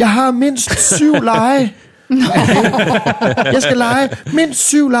 jeg har mindst 7 lege. Jeg skal lege mindst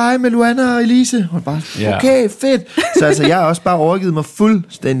 7 lege med Luana og Elise. Og bare, okay, fedt. Så jeg har også bare overgivet mig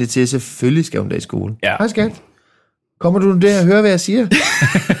fuldstændig til, selvfølgelig skal hun da i skole. Hej skat. Kommer du der og hører, hvad jeg siger?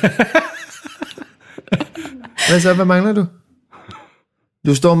 Hvad mangler du?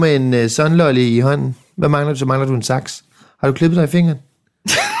 Du står med en sunlolly i hånden. Hvad mangler du? Så mangler du en saks. Har du klippet dig i fingeren?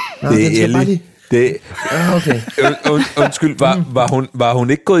 Nå, det er Ellie. Okay. Undskyld, var hun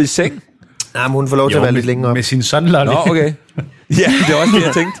ikke gået i seng? Nej, men hun får lov til at være lidt længere op. Med sin sunlolly. Nå, okay. Ja, det er også det,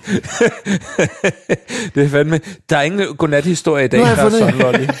 jeg tænkte. Det er fandme. Der er ingen godnat-historie i dag. Nu har jeg fundet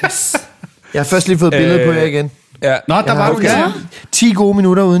Jeg har først lige fået billedet på jer igen. Ja. Nå, der var du, ja. 10 gode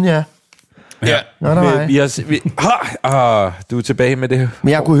minutter uden jer. Ja. Nå, der var du er tilbage med det.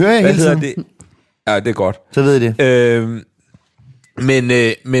 Men jeg kunne høre jer hele tiden. Det? Ja, det er godt. Så ved I det.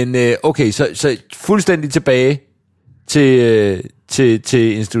 Men okay, så fuldstændig tilbage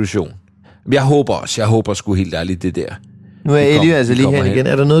til institution. Jeg håber sgu helt ærligt det der. Nu er Ellie altså lige her igen.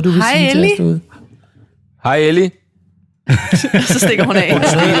 Er der noget, du vil sige til os derude? Hej Ellie. Så stikker hun af. Hun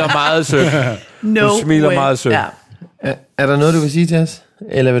smiler meget sødt. Hun smiler meget sødt. Ja. Er der noget, du vil sige til os?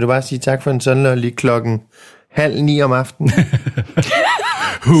 Eller vil du bare sige tak for en sunlolly klokken 8:30 om aftenen?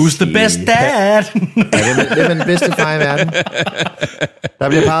 Who's the best dad? Det er den bedste far i verden. Der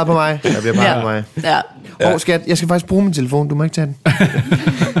bliver peget på mig. Ja. Skat, jeg skal faktisk bruge min telefon. Du må ikke tage den.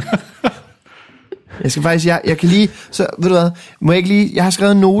 Jeg skal faktisk, jeg kan lige, så ved du hvad, må jeg ikke lige, jeg har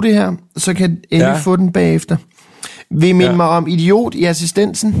skrevet en note her, så kan Ellie få den bagefter. Vil I minde mig om idiot i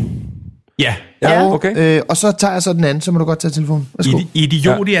assistensen? Ja. Okay. Og så tager jeg så den anden, så må du godt tage telefonen.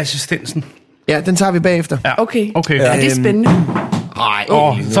 Idiot i assistensen? Ja, den tager vi bagefter. Ja. Okay. Ja, det er spændende. Nej,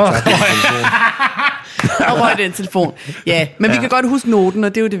 så og røg den telefon. Ja, men vi kan godt huske noten,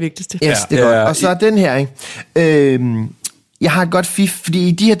 og det er jo det vigtigste. Yes, det er godt. Og så den her, ikke? Jeg har et godt fif, fordi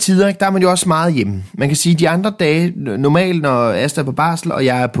i de her tider, ikke, der er man jo også meget hjemme. Man kan sige, de andre dage, normalt når Asta er på barsel, og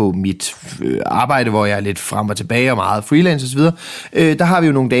jeg er på mit arbejde, hvor jeg er lidt frem og tilbage og meget freelance osv., der har vi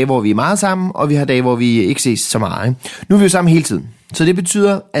jo nogle dage, hvor vi er meget sammen, og vi har dage, hvor vi ikke ses så meget. Ikke? Nu er vi jo sammen hele tiden. Så det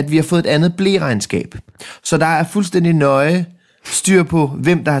betyder, at vi har fået et andet blæregnskab. Så der er fuldstændig nøje styr på,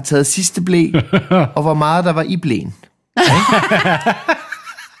 hvem der har taget sidste blæ, og hvor meget der var i blæen.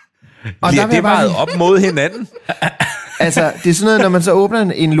 Og der det meget op mod hinanden. Altså, det er sådan noget, når man så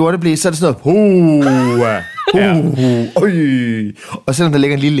åbner en lorteblæ, så er det sådan noget, og selvom der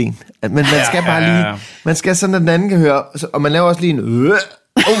ligger en lille en. Men man skal bare lige, man skal sådan, at den anden kan høre, og man laver også lige en,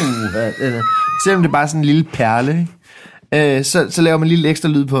 selvom det er bare sådan en lille perle, ikke? Så laver man en lille ekstra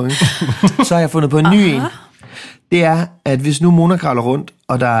lyd på, ikke? Så har jeg fundet på en ny en. det er, at hvis nu Mona kravler rundt,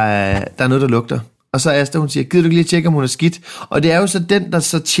 og der er noget, der lugter, og så Asta, hun siger, gider du lige at tjekke, om hun er skidt? Og det er jo så den, der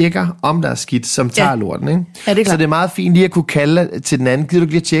så tjekker, om der er skidt, som tager lorten, ikke? Ja, det er klart. Så det er meget fint lige at kunne kalde til den anden, gider du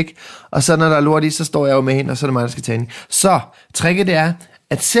lige at tjekke? Og så når der er lort i, så står jeg jo med hende, og så er det mig, der skal tage hende. Så tricket det er,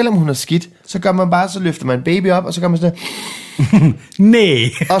 at selvom hun er skidt, så gør man bare, så løfter man baby op, og så gør man sådan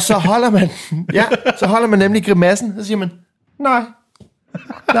Nej. og så holder man nemlig grimassen, så siger man, nej,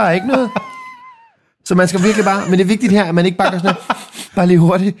 der er ikke noget. Så man skal virkelig bare, men det er vigtigt her, at man ikke bare gør sådan noget, bare lige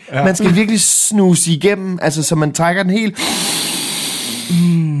hurtigt. Ja. Man skal virkelig snuse igennem, altså så man trækker den helt.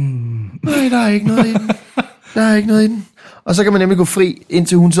 Nej, der er ikke noget i den. Der er ikke noget i den. Og så kan man nemlig gå fri,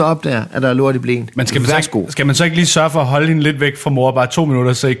 indtil hun så opdager, at der er lort i blæen. Men skal man så ikke lige sørge for at holde hende lidt væk fra mor, bare 2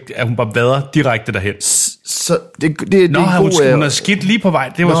 minutter, så ikke, at hun bare vader direkte derhen? Så det Nå, er god, hun er skidt lige på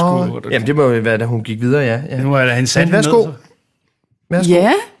vej. Det var sgu... Jamen, det må jo være, da hun gik videre, ja. Nu er der hende sat ned. Værsgo.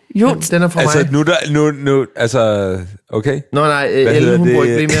 Ja, jo. Ja, den er fra Altså, mig. nu, altså, okay. Nå, nej, Ellen, hun bruger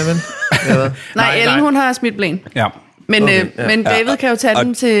ikke blæ mere, vel? Nej, Ellen, hun har smidt blæen. Ja. Men, men David kan jo tage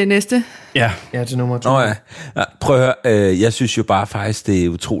den til næste. Ja. Ja, til nummer 2. Nå ja. Prøv at høre, jeg synes jo bare faktisk, det er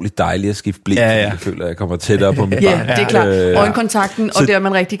utroligt dejligt at skifte blik. Ja. Jeg føler, at jeg kommer tættere på mit barn. Ja, det er klart. Øjenkontakten, og der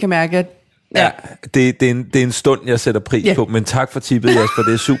man rigtig kan mærke, at... Ja, det er en stund, jeg sætter pris på. Men tak for tippet, Jesper.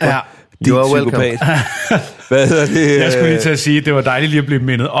 Det er super. Ja. Din psykopat. Hvad hedder det? Jeg skulle lige til at sige, at det var dejligt lige at blive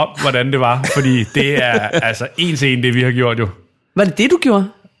mindet om, hvordan det var. Fordi det er altså en til en, det vi har gjort jo. Var det det, du gjorde?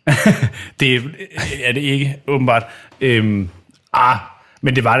 Det er det ikke, åbenbart.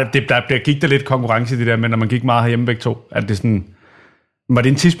 Men det var det. Der gik der lidt konkurrence i det der, men når man gik meget herhjemme begge to, at det sådan... Var det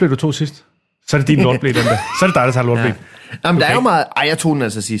en tidsblæ, du tog sidst? Så er det din lortblæ, den der. Så er det dig, der tager lortblæ. Ja. Jamen, der er jo meget... Ej, jeg tog den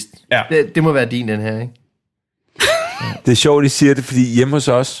altså sidst. Ja. Det må være din, den her, ikke? Det er sjovt, I siger det, fordi hjemme hos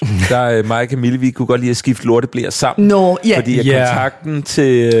os, der er mig og Camille, vi kunne godt lide at skifte lorteblæer sammen. Nå, ja. Fordi at kontakten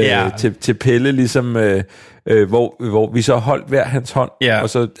til Pelle, ligesom, hvor vi så holdt hver hans hånd, og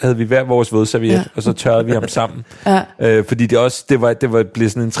så havde vi hver vores vådserviet, og så tørrede vi ham sammen. Fordi det var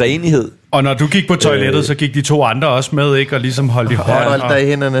blevet sådan en træenighed. Og når du gik på toilettet, så gik de 2 andre også med, ikke? Og ligesom holdt i hånden. Holdt dig i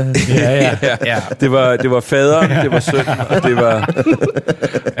hænderne. Ja. Det var faderen, det var sønnen, og det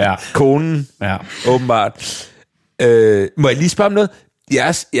var konen, åbenbart. Må jeg lige spørge om noget?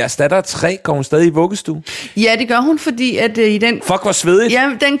 Jeres datter 3, går hun stadig i vuggestue? Ja, det gør hun, fordi at i den... Fuck, hvor svedigt.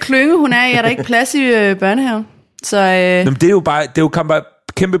 Ja, den klynge, hun er i, er der ikke plads i børnehaven. Så... Jamen, det er jo bare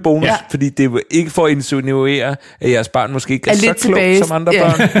kæmpe bonus, fordi det er jo ikke for at insinuere, at jeres barn måske ikke er så klog som andre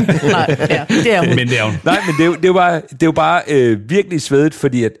børn. Nej, det er hun. Men det er hun. Nej, men det er jo bare virkelig svedigt,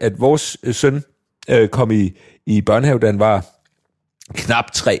 fordi at vores søn kom i børnehave, da han var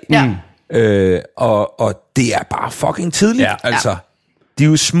knap 3. Ja. Og det er bare fucking tidligt, altså. De er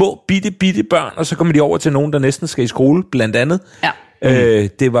jo små, bitte børn, og så kommer de over til nogen, der næsten skal i skole, blandt andet. Ja.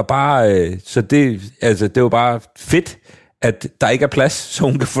 Det var bare, det var bare fedt, at der ikke er plads, så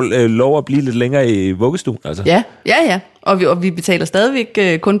hun kan få lov at blive lidt længere i vuggestuen. Altså. Ja. Og vi betaler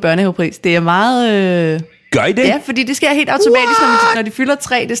stadigvæk kun børnehavepris. Det er meget... Gør I det? Ja, fordi det sker helt automatisk, når de fylder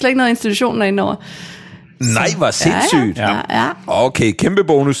 3. Det er slet ikke noget institutionen indover. Nej, hvor sindssygt. Ja. Okay, kæmpe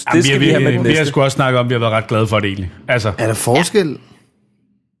bonus. Jamen, det skal vi have med den næste. Vi har næste. sgu også snakket om, vi har været ret glade for det egentlig. Altså. Er der forskel?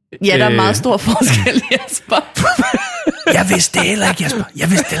 Ja, der er meget stor forskel, Jesper. Jeg vidste det heller ikke, Jesper.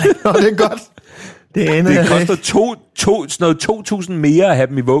 Nå, det er godt. Det koster sådan noget 2.000 mere at have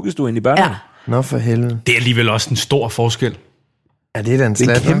dem i vuggestue end i børnehaven. Ja. Nå, for helvede. Det er alligevel også en stor forskel. Ja, det er da en Det er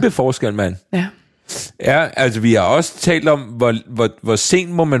slat, en kæmpe forskel, mand. Ja. Ja, altså vi har også talt om, hvor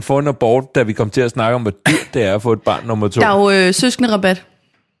sent må man få en abort, da vi kom til at snakke om, hvor dyrt det er at få et barn nummer 2. Der er jo søskenderabat.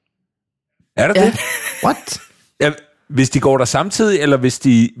 Er der det? What? Ja, hvis de går der samtidig, eller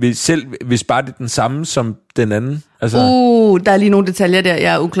hvis bare det er den samme som den anden? Altså... Der er lige nogle detaljer der,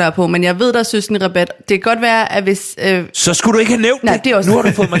 jeg er uklar på, men jeg ved, der er søskenderabat. Det kan godt være, at hvis... Så skulle du ikke have nævnt det. Det er også... Nu har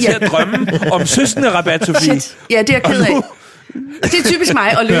du fået mig til at drømme om søskenderabat, Sofie. Shit. Ja, det er jeg ked af. Det er typisk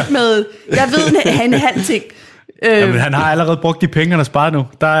mig at løbe med... Jeg ved en halv ting. Jamen, han har allerede brugt de penge, han har sparet nu.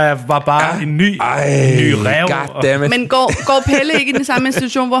 Der var bare en ny rev. Men går Pelle ikke i den samme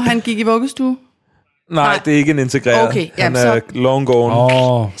institution, hvor han gik i vuggestue? Nej, det er ikke en integreret. Okay, han er long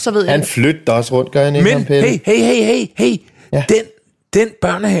gone. Så ved jeg. Han flytter også rundt, gør han ikke? Men hey. Ja. Den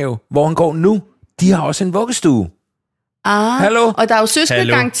børnehave, hvor han går nu, de har også en vuggestue. Hallo? Og der er jo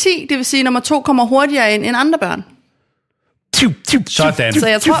søskendegaranti, det vil sige, at nummer 2 kommer hurtigere ind end andre børn. Sådan. Så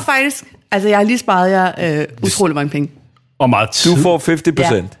jeg tror faktisk, altså jeg har lige sparet jer utrolig mange penge. Og meget tid. Du får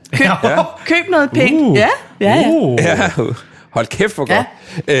 50%. Køb noget penge. Ja. Ja, hold kæft for godt.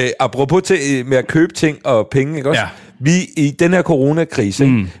 Apropos med at købe ting og penge, ikke også? Vi i den her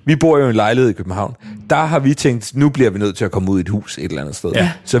coronakrise, vi bor jo i en lejlighed i København, der har vi tænkt, nu bliver vi nødt til at komme ud i et hus et eller andet sted.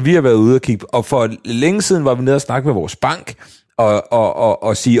 Ja. Så vi har været ude og kigge, og for længe siden var vi nede og snakke med vores bank,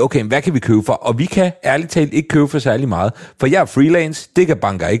 og sige, okay, hvad kan vi købe for? Og vi kan ærligt talt ikke købe for særlig meget, for jeg er freelance, det kan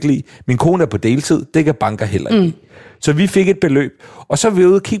banker ikke lide. Min kone er på deltid, det kan banker heller ikke lide. Så vi fik et beløb, og så er vi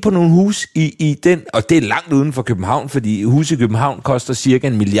ude og kigge på nogle hus i den, og det er langt uden for København, fordi hus i København koster cirka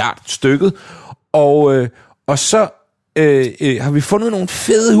 1 milliard stykket, og så har vi fundet nogle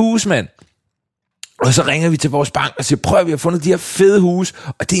fede huse, mand. Og så ringer vi til vores bank og siger, prøv at vi har fundet de her fede huse,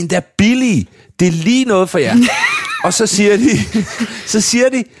 og det er endda billige. Det er lige noget for jer. Og så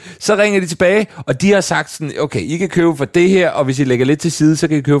ringer de tilbage, og de har sagt sådan, okay, I kan købe for det her, og hvis I lægger lidt til side, så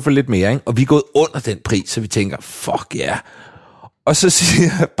kan I købe for lidt mere, ikke? Og vi er gået under den pris, så vi tænker, fuck ja. Yeah. Og så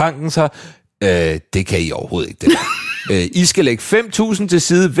siger banken så, det kan I overhovedet ikke, det der. I skal lægge 5.000 til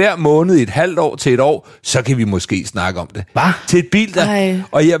side hver måned i et halvt år til et år, så kan vi måske snakke om det. Hvad? Til et bil, der...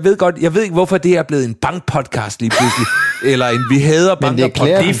 Og jeg ved ikke, hvorfor det er blevet en bankpodcast lige pludselig, eller en vi hader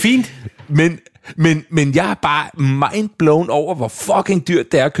banker-podcast. Det er fint. Men jeg er bare mindblown over, hvor fucking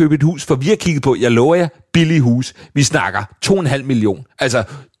dyrt det er at købe et hus, for vi har kigget på, jeg lover jer, billige hus. Vi snakker 2,5 millioner. Altså,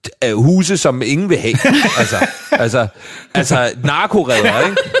 huse, som ingen vil have. altså narkoredder,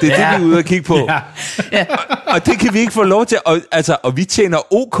 ikke? Det er det, vi er ude at kigge på. Ja. Og det kan vi ikke få lov til. Og vi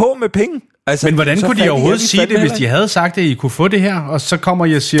tjener OK med penge. Altså, men hvordan kunne de overhovedet sige det, hvis de havde sagt, at I kunne få det her, og så kommer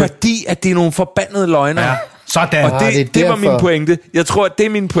jeg og siger... Fordi at det er nogle forbandede løgner. Ja. Sådan. Og det var min pointe. Jeg tror, at det er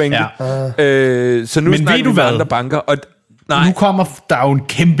min pointe. Ja. Så nu men snakker vi med andre banker. Og, nu kommer der jo en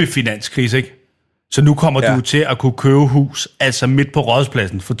kæmpe finanskrise, ikke? Så nu kommer du til at kunne købe hus, altså midt på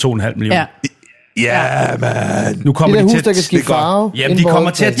Rådhuspladsen for 2,5 millioner. Ja, man. Nu kommer det hus, der kan skifte farve. Jamen, de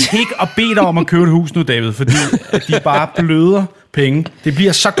kommer til at tikke og bede dig om at købe et hus nu, David, fordi at de bare bløder penge. Det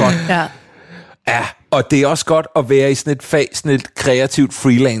bliver så godt. Ja, og det er også godt at være i sådan et fag, sådan et kreativt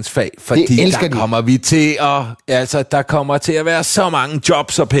freelance-fag, fordi kommer vi til der kommer til at være så mange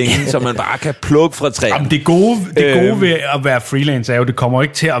jobs og penge, som man bare kan plukke fra træerne. Jamen, det gode ved at være freelance er jo, det kommer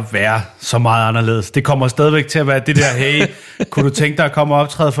ikke til at være så meget anderledes. Det kommer stadigvæk til at være det der, hey, kunne du tænke dig at komme og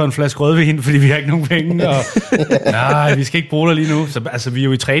optræde for en flaske rødvin, fordi vi har ikke nogen penge, og nej, vi skal ikke bruge dig lige nu. Så, altså, vi er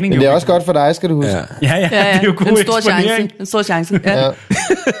jo i træning. Men det er også godt for dig, skal du huske. Ja, det er jo god eksponering. En stor chance. Ja. Det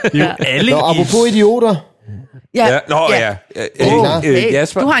er jo alle apropos idioter. Jasper,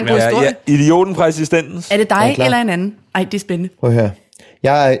 du har en god historie. Idioten fra assistentens. Er det dig eller en anden? Ej, det er spændende. Prøv her.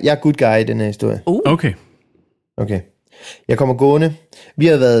 Jeg er good guy i den her historie. Okay. Jeg kommer gående. Vi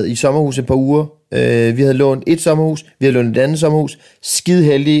havde været i sommerhus et par uger. Vi havde lånt et sommerhus. Vi havde lånt et andet sommerhus. Skide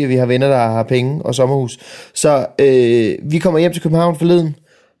heldige, vi har venner, der har penge og sommerhus. Så vi kommer hjem til København forleden.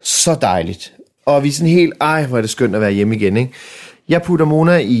 Så dejligt. Og vi er sådan helt, hvor er det skønt at være hjemme igen, ikke? Jeg putter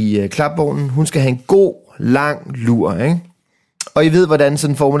Mona i klapvognen. Hun skal have en god, lang lur, ikke? Og I ved, hvordan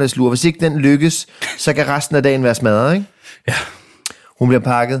sådan en formiddagslur, hvis ikke den lykkes, så kan resten af dagen være smadret, ikke? Ja. Hun bliver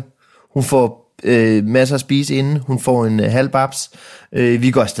pakket. Hun får masser at spise inden. Hun får en halv babs.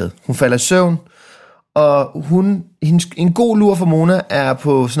 Vi går afsted. Hun falder i søvn. Og en god lur for Mona er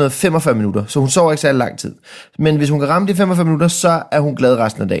på sådan noget 45 minutter. Så hun sover ikke særlig lang tid. Men hvis hun kan ramme de 45 minutter, så er hun glad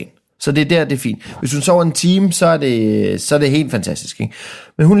resten af dagen. Så det er fint. Hvis hun sover en time, så er det helt fantastisk, ikke?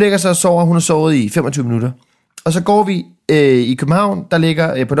 Men hun lægger sig og sover. Hun har sovet i 25 minutter. Og så går vi i København, der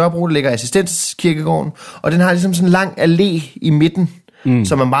ligger på Nørrebro, der ligger Assistenskirkegården, og den har ligesom sådan en lang allé i midten,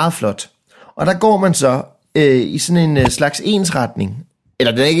 som er meget flot. Og der går man så i sådan en slags ensretning.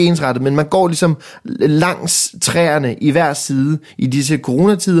 Eller den er ikke ensrettet, men man går ligesom langs træerne i hver side i disse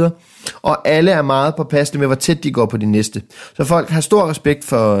coronatider, og alle er meget påpasselige med, hvor tæt de går på de næste. Så folk har stor respekt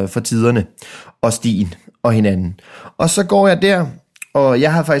for tiderne og stien og hinanden. Og så går jeg der, og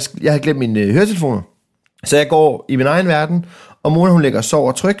jeg har glemt mine høretelefoner. Så jeg går i min egen verden, og Mona hun ligger og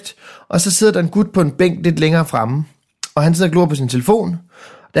sover trygt, og så sidder der en gut på en bænk lidt længere fremme, og han sidder og glor på sin telefon.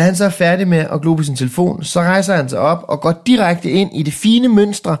 Da han så er færdig med at glo på sin telefon, så rejser han sig op og går direkte ind i det fine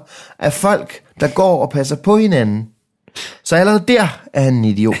mønstre af folk, der går og passer på hinanden. Så allerede der er han en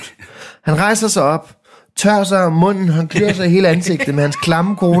idiot. Han rejser sig op, tør sig om munden, han klør sig i hele ansigtet med hans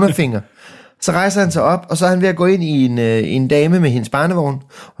klamme coronafinger. Så rejser han sig op, og så er han ved at gå ind i en dame med hendes barnevogn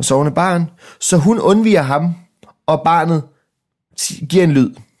og sovende barn, så hun undviger ham, og barnet giver en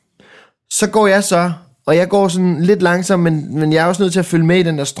lyd. Så går jeg så, og jeg går sådan lidt langsomt, men jeg er også nødt til at følge med i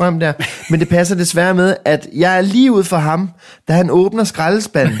den der strøm der, men det passer desværre med, at jeg er lige ude for ham, da han åbner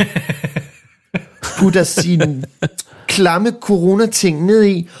skraldespanden, putter sin klamme coronating ned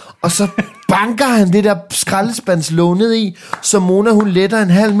i, og så banker han det der skraldespandslåg ned i, så Mona hun letter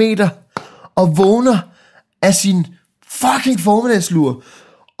 0,5 meter, og vågner af sin fucking formiddagslur,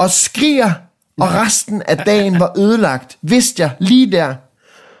 og skriger Og resten af dagen var ødelagt, vidste jeg lige der.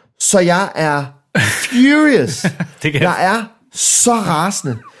 Så jeg er furious. Jeg er så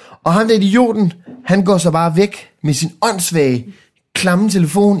rasende. Og ham der idioten, han går så bare væk med sin åndssvage, klamme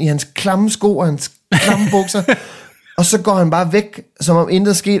telefon i hans klamme sko og hans klamme bukser. Og så går han bare væk, som om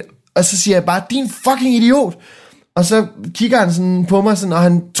intet er sket. Og så siger jeg bare, din fucking idiot. Og så kigger han sådan på mig, sådan, og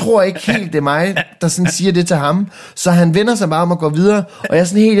han tror ikke helt, det er mig, der sådan siger det til ham. Så han vender sig bare om at gå videre. Og jeg er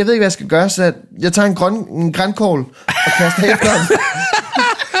sådan helt, jeg ved ikke, hvad jeg skal gøre. Så jeg tager en grankål og kaster efter ham.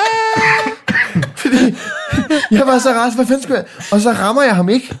 Fordi jeg var så rasende, hvad fanden skulle jeg? Og så rammer jeg ham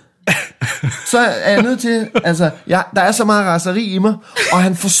ikke. Så er jeg nødt til, altså, der er så meget raseri i mig, og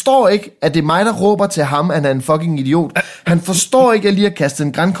han forstår ikke, at det er mig, der råber til ham, at han er en fucking idiot. Han forstår ikke, at jeg lige har kastet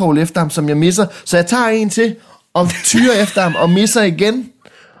en grankål efter ham, som jeg misser. Så jeg tager en til, og tyrer efter ham, og misser igen.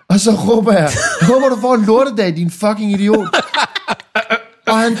 Og så råber jeg håber du får en lortedag, din fucking idiot.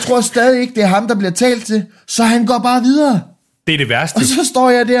 Og han tror stadig ikke, det er ham, der bliver talt til. Så han går bare videre. Det er det værste. Og så står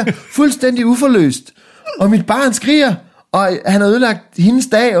jeg der, fuldstændig uforløst. Og mit barn skriger, og han har ødelagt hendes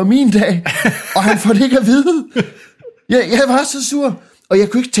dag og min dag. Og han får det ikke at vide. Jeg var så sur. Og jeg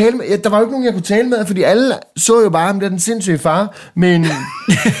kunne ikke tale med, der var jo ikke nogen, jeg kunne tale med, fordi alle så jo bare ham der, den sindssyge far, med en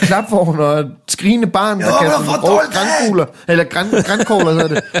klapvogn og et skrigende barn, der kaster grænkugler, eller grænkogler hedder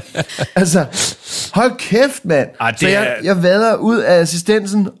det. Altså, hold kæft, mand. Så jeg vader ud af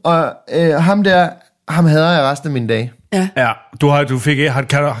assistensen, og ham hader jeg resten af mine dage. Ja, du fik,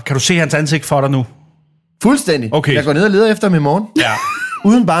 kan du se hans ansigt for dig nu? Fuldstændig. Okay. Jeg går ned og leder efter ham i morgen. Ja.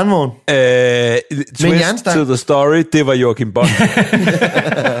 Uden barnevogn. Twist to the story, det var Joachim Bond.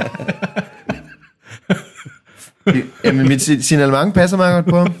 Jamen, mit signalement passer meget godt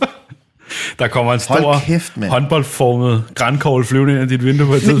på ham. Der kommer en stor håndboldformet grankogl flyvende ind af dit vindue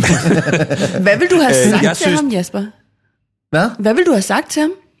på et tidspunkt. Hvad vil du have sagt til ham, Jesper? Hvad vil du have sagt til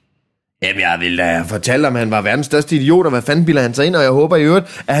ham? Jamen, jeg ville da fortælle ham, at han var verdens største idiot, og hvad fanden bilder han sig ind, og jeg håber i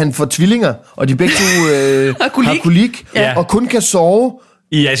øvrigt, at han får tvillinger, og de begge to har kolik, og kun kan sove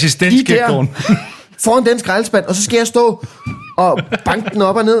i assistenskirkegården foran den skraldespand, og så skal jeg stå og banke den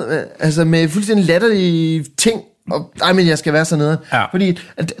op og ned, altså med fuldstændig latterlige ting, og men jeg skal være så nede. Ja. Fordi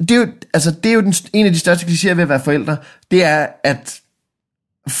det er jo en af de største klichéer ved at være forældre, det er, at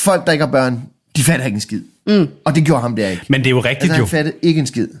folk, der ikke har børn, de fatter ikke en skid. Og det gjorde ham der ikke. Men det er jo rigtigt, altså, han fattede ikke en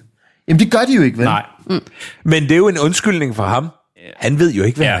skid. Jamen, det gør de jo ikke, vel? Nej. Men det er jo en undskyldning for ham. Han ved jo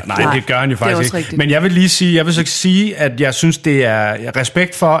ikke, hvad han nej, det gør han jo faktisk ikke. Men jeg vil så sige, at jeg synes, det er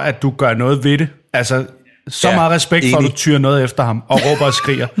respekt for, at du gør noget ved det. Altså, så meget respekt for, at du tyrer noget efter ham og råber og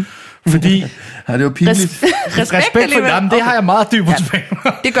skriger. Fordi... Ja, det var pinligt. Respekt for ham, det har jeg meget dyb respekt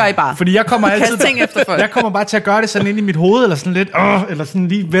for. Det gør I bare. Fordi jeg kommer altid... Jeg kommer bare til at gøre det sådan ind i mit hoved, eller sådan lidt... eller sådan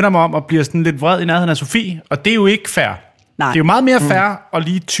lige vender mig om og bliver sådan lidt vred i nærheden af Sofie. Og det er jo ikke fair. Nej. Det er jo meget mere fair at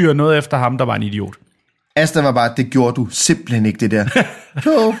lige tyre noget efter ham, der var en idiot. Asta var bare, det gjorde du simpelthen ikke, det der.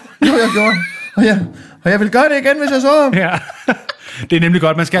 Jo, jeg gjorde. Og jeg vil gøre det igen, hvis jeg så ham. Ja. Det er nemlig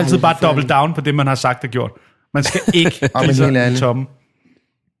godt. Man skal altid bare double down på det, man har sagt og gjort. Man skal ikke blive så tomme.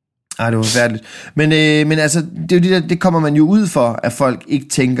 Ej, det var forfærdeligt. Men altså, det er jo det kommer man jo ud for, at folk ikke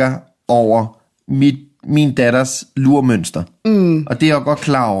tænker over min datters lurmønster. Og det er jeg godt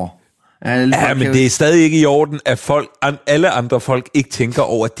klar over. Ja, men det er stadig ikke i orden, at alle andre folk ikke tænker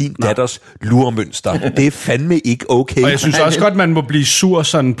over din datters lurmønster. Det er fandme ikke okay. Og jeg synes også godt, man må blive sur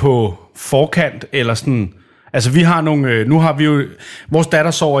sådan på forkant, eller sådan... Altså, vi har nogle... Nu har vi jo... Vores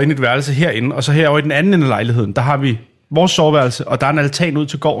datter sover inde i et værelse herinde, og så herovre i den anden ende af lejligheden, der har vi vores soveværelse, og der er en altan ud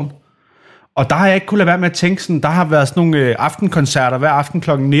til gården. Og der har jeg ikke kunnet lade være med at tænke sådan... Der har været sådan nogle aftenkoncerter hver aften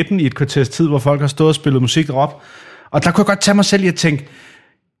kl. 19 i et kvarters tid, hvor folk har stået og spillet musik derop. Og der kunne jeg godt tage mig selv i at tænke...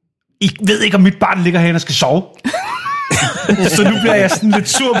 I ved ikke, om mit barn ligger herinde og skal sove. Så nu bliver jeg sådan lidt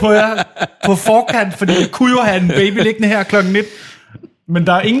sur på jer på forkant, fordi jeg kunne jo have en baby liggende her klokken 19. Men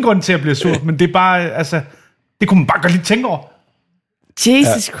der er ingen grund til at blive sur. Men det er bare, altså, det kunne man bare godt lige tænke over.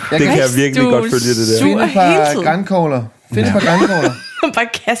 Jesus Christ. Det kan jeg virkelig godt følge det der. Find et par grankogler. Bare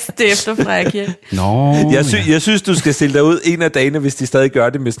kaste det efter Freja Kirke. Jeg synes, du skal stille dig ud en af dagene, hvis de stadig gør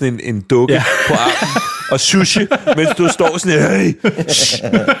det med sådan en dukke på armen og sushi, mens du står sådan, hey,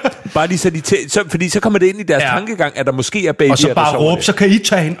 bare lige så fordi så kommer det ind i deres tankegang, at der måske er babyer, og så bare råbe, så kan I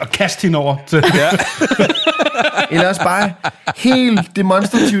tage hende og kaste hende over. Eller også bare helt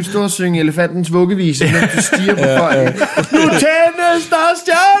demonstrativt stå og synge elefantens vuggevise, mens du stiger på folk. Nu tændes der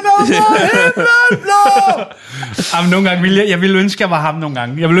stjerner på himlen blå! Jamen, nogle gange jeg ville ønske, jeg var ham nogle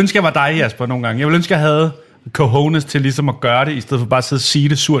gange. Jeg ville ønske, jeg var dig, Jasper, nogle gange. Jeg ville ønske, jeg havde cojones til ligesom at gøre det, i stedet for bare at sidde og sige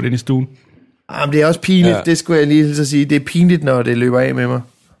det surt ind i stuen. Jamen, det er også pinligt, det skulle jeg lige så sige. Det er pinligt, når det løber af med mig.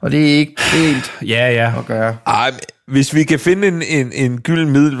 Og det er ikke helt Ja. at gøre. Ej, hvis vi kan finde en gylden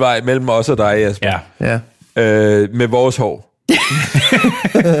middelvej mellem os og dig, Jasper, Ja. med vores hår.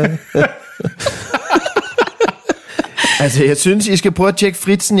 Altså, jeg synes, I skal prøve at tjekke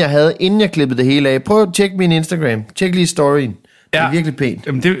fritsen, jeg havde, inden jeg klippede det hele af. Prøv at tjekke min Instagram. Tjek lige storyen. Det er virkelig pænt.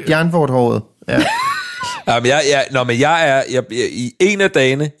 Jamen, det... Jernfort-håret. Ja. Men jeg i en af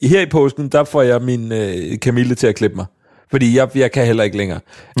dagene, her i påsken, der får jeg min Camille til at klippe mig. Fordi jeg kan heller ikke længere.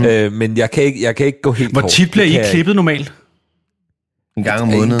 Men jeg kan ikke gå helt Hvor tit bliver I klippet normalt? En gang om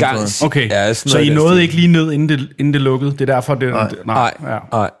måneden, tror jeg. Okay, ja, så I nåede ikke lige ned, inden det lukkede? Det er derfor, det... Nej.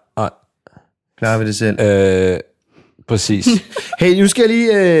 Klarer vi det selv. Præcis. Hey, nu skal jeg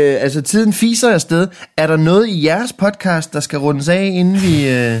lige... altså, tiden fiser afsted. Er der noget i jeres podcast, der skal rundes af, inden vi...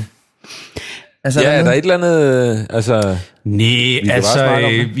 altså, er der et eller andet... altså... Nej, altså,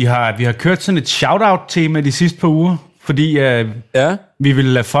 vi har kørt sådan et shout-out-tema de sidste par uger, fordi vi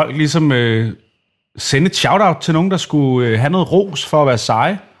ville lade folk ligesom sende et shout-out til nogen, der skulle have noget ros for at være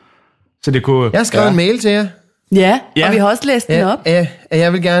seje. Så det kunne... Jeg har skrevet en mail til jer. Ja, og vi har også læst den op. Ja,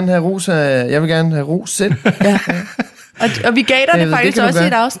 jeg vil gerne have ros, selv. Ja. Og vi gav dig det faktisk det også i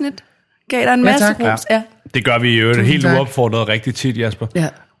et afsnit. Gav dig en masse ros, ja. Det gør vi jo helt uopfordret rigtig tit, Jasper. Ja.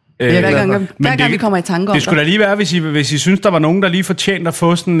 Hver gang vi kommer i tanke om det. Skulle da lige være, hvis I synes, der var nogen, der lige fortjente at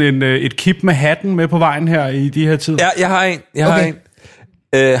få sådan et kip med hatten med på vejen her i de her tider. Ja, jeg har en.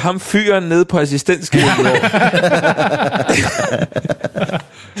 Ham fyren nede på assistentskibet,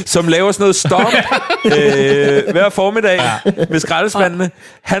 som laver sådan noget stomp hver formiddag med skraldespandene.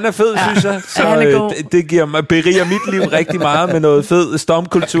 Han er fed, synes jeg. Så det beriger mit liv rigtig meget med noget fed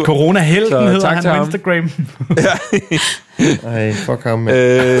stompkultur. Corona-helten hedder han på Instagram. Ej, fuck ham, mand.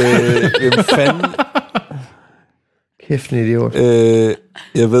 Hvem fanden? Kæft en idiot.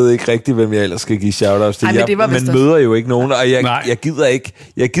 Jeg ved ikke rigtig, hvem jeg ellers skal give shoutouts til. Man møder jo ikke nogen, og jeg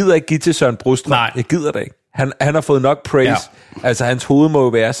gider ikke give til Søren Brostrøm. Jeg gider det ikke. Han har fået nok praise. Ja. Altså, hans hoved må jo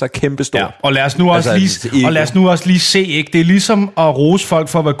være så kæmpestort. Ja. Og lad os nu også lige se, ikke? Det er ligesom at rose folk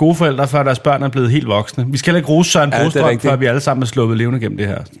for at være gode forældre, før deres børn er blevet helt voksne. Vi skal heller ikke rose Søren Brostrøm, før vi alle sammen er sluppet levende gennem det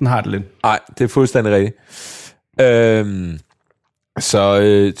her. Sådan har det lidt. Nej, det er fuldstændig rigtigt.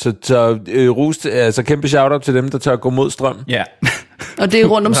 Rust, altså kæmpe shout-out til dem, der tør gå mod strøm. Ja. Og det er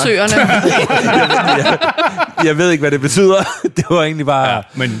rundt om søerne. Jeg ved ikke, hvad det betyder. Det var egentlig bare... Ja,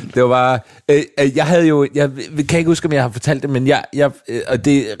 men... Det var bare... Jeg havde jo... Jeg kan ikke huske, om jeg har fortalt det, men og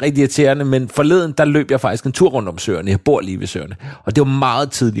det er rigtig irriterende, men forleden, der løb jeg faktisk en tur rundt om søerne. Jeg bor lige ved søerne. Og det var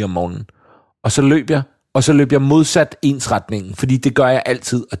meget tidligt om morgenen. Og så løb jeg modsat ensretningen, fordi det gør jeg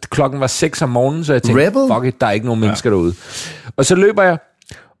altid. Og klokken var 6 om morgenen, så jeg tænkte, fuck it, der er ikke nogen mennesker derude. Og så løber jeg,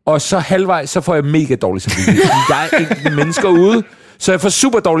 og så halvvejs, så får jeg mega dårlig samvittighed. Der er ikke mennesker ude, så jeg får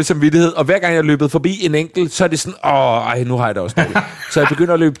super dårlig samvittighed, og hver gang jeg er løbet forbi en enkelt, så er det sådan, nu har jeg det også dårligt. Så jeg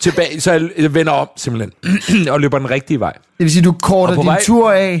begynder at løbe tilbage, så jeg vender om simpelthen, og løber den rigtige vej. Det vil sige, du korter din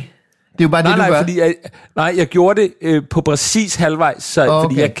tur af? Det er jo bare det, du gør. Jeg gjorde det på præcis halvvejs,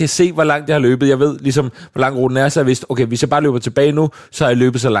 fordi jeg kan se, hvor langt jeg har løbet. Jeg ved ligesom, hvor lang ruten er, så jeg vidste, okay, hvis jeg bare løber tilbage nu, så har jeg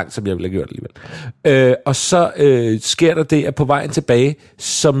løbet så langt, som jeg ville have gjort alligevel. Og så sker der det, at på vejen tilbage,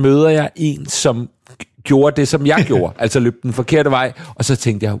 så møder jeg en, som gjorde det, som jeg gjorde. Altså løb den forkerte vej, og så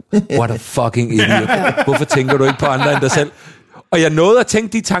tænkte jeg, what a fucking idiot. Hvorfor tænker du ikke på andre end dig selv? Og jeg nåede at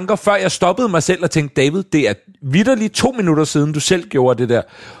tænke de tanker, før jeg stoppede mig selv og tænkte, David, det er vitterligt 2 minutter siden, du selv gjorde det der.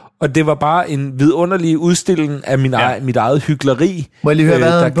 Og det var bare en vidunderlig udstilling af mit eget hykleri. Må jeg lige høre,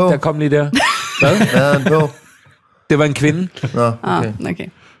 hvad han på? Der kom lige der. Hvad er han på? Det var en kvinde. Nå, okay.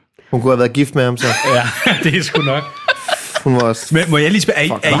 Hun kunne have været gift med ham så. Ja, det er sgu nok. Hun var også... Men må jeg lige spørge,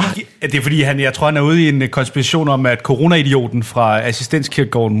 det er fordi, jeg tror, han er ude i en konspiration om, at corona-idioten fra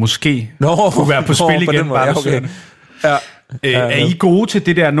Assistenskirkegården måske kunne være på spil igen. Ja. Er I gode til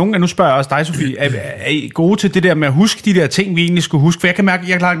det der? Nu spørger jeg også dig, Sofie. Er I gode til det der med at huske de der ting, vi egentlig skulle huske? For jeg kan mærke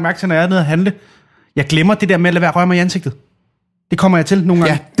til, når jeg er nede at handle. Jeg glemmer det der med at lade være røre mig i ansigtet. Det kommer jeg til nogle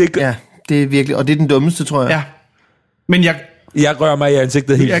gange. Det er virkelig, og det er den dummeste, tror jeg. Ja. Men jeg rører mig i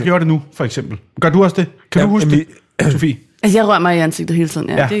ansigtet hele tiden. Jeg gjorde det nu, for eksempel. Gør du også det? Kan du huske det, Sofie? Altså, jeg rører mig i ansigtet hele tiden,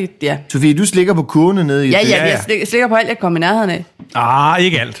 ja. Sofie, du slikker på kurvene nede i... Ja, jeg slikker på alt, jeg kommer i nærheden af.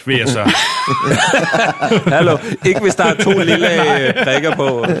 Ikke alt, vil jeg så. Hallo, ikke hvis der er 2 lille prikker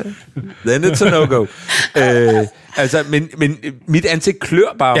på. Then it's a no-go. Men mit ansigt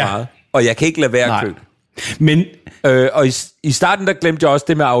klør bare meget, og jeg kan ikke lade være at klø. Men... Og i starten, der glemte jeg også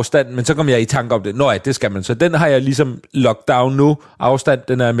det med afstand, men så kom jeg i tanke om det. Nå ja, det skal man. Så den har jeg ligesom lockdown nu. Afstand,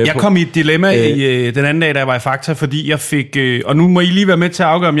 den er jeg med på. Jeg kom i et dilemma den anden dag, da jeg var i Fakta, fordi jeg fik... og nu må I lige være med til at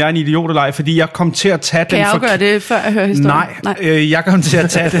afgøre, om jeg er en idiot eller ej, fordi jeg kom til at tage kan jeg afgøre det, før jeg hører historien? Nej. Jeg kom til at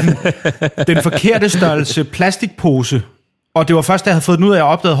tage den forkerte størrelse plastikpose Og det var først, da jeg havde fået den ud af, at jeg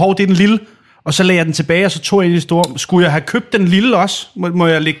opdagede, det er den lille. Og så lagde jeg den tilbage, og så tog jeg ind i store. Skulle jeg have købt den lille også? Må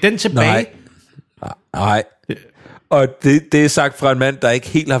jeg lægge den tilbage? Nej. Og det er sagt fra en mand, der ikke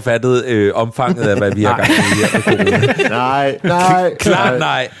helt har fattet omfanget af, hvad vi har gang i her. Nej. Klart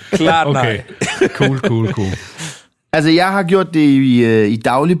nej. Okay. Cool. Altså, jeg har gjort det i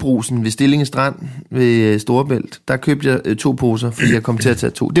dagligbrusen ved Stillinge Strand ved Storebælt. Der købte jeg 2 poser, fordi jeg kom til at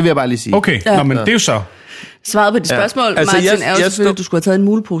tage 2. Det vil jeg bare lige sige. Okay, nå, men det er jo så... Svaret på dit spørgsmål, Altså, Martin, er jo selvfølgelig, at du skulle have taget en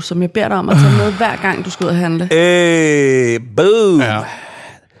mulepose, som jeg beder dig om at tage med hver gang, du skal ud og handle. Boom. Ja.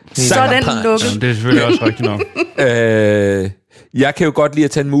 Så er den lukket. Jamen, det er selvfølgelig også rigtigt nok. Jeg kan jo godt lide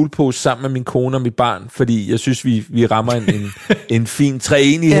at tage en mulepose sammen med min kone og mit barn, fordi jeg synes, vi rammer en fin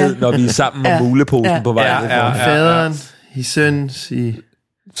treenighed, når vi er sammen om muleposen på vej. Faderen, i søns, i...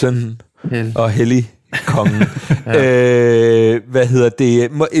 Sønnen og hellig kongen. Hvad hedder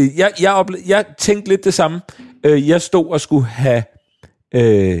det? Jeg tænkte lidt det samme. Jeg stod og skulle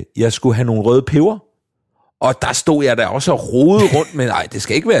have nogle røde peber. Og der stod jeg da også og rodede rundt med, nej, det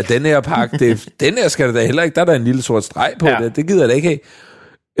skal ikke være den her pakke, den her skal der da heller ikke, der er der en lille sort streg på, det gider jeg da ikke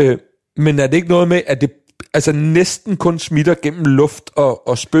have. Men er det ikke noget med, at det altså næsten kun smitter gennem luft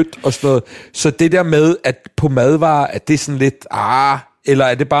og spyt og sådan noget, så det der med, at på madvarer, at det er sådan lidt, eller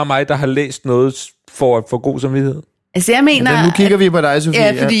er det bare mig, der har læst noget for god samvittighed? Altså jeg mener... Nu kigger vi på dig, Sofie.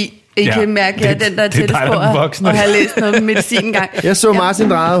 Ja, fordi I kan mærke, at den der er tættest på at have læst noget medicin engang. Jeg så Martin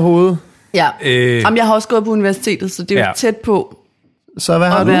drejede hovedet. Ja, jamen, jeg har også gået på universitetet, så det er jo tæt på så hvad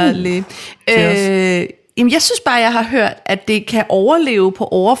har at være læge. Jamen, jeg synes bare, jeg har hørt, at det kan overleve på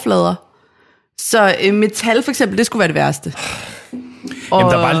overflader. Så metal for eksempel, det skulle være det værste.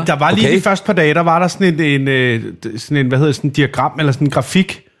 Jamen, der var lige de første par dage, der var der sådan en hvad hedder sådan en diagram, eller sådan en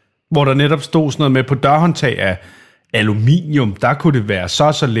grafik, hvor der netop stod sådan noget med på dørhåndtag af aluminium, der kunne det være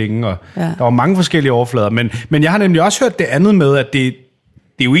så længe, og der var mange forskellige overflader. Men jeg har nemlig også hørt det andet med, at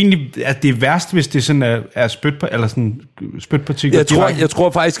det er jo egentlig, at det er værst, hvis det sådan er spytpartikler. Jeg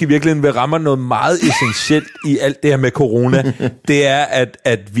tror faktisk i virkeligheden, vi rammer noget meget essentielt i alt det her med corona. Det er,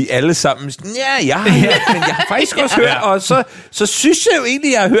 at vi alle sammen... Ja, jeg har hørt, men jeg har faktisk også hørt, og så synes jeg jo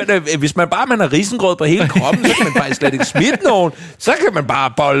egentlig, jeg har hørt, at hvis man har risengrød på hele kroppen, så kan man faktisk slet ikke smitte nogen. Så kan man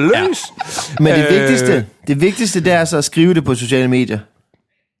bare bolle løs. Men det vigtigste, det er så at skrive det på sociale medier.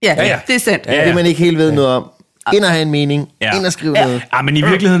 Ja, det er sandt. Det man ikke helt ved noget om. Ind og have en mening, ind og skrive noget. Ja, men i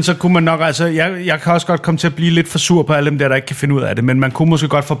virkeligheden, så kunne man nok, altså, jeg kan også godt komme til at blive lidt for sur på alle dem der ikke kan finde ud af det, men man kunne måske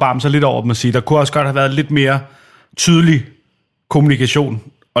godt forbarme sig lidt over dem og sige, der kunne også godt have været lidt mere tydelig kommunikation,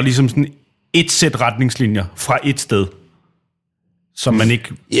 og ligesom sådan et sæt retningslinjer fra et sted, som man ikke...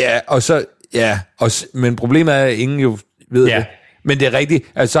 Men problemet er, at ingen jo ved det. Men det er rigtigt,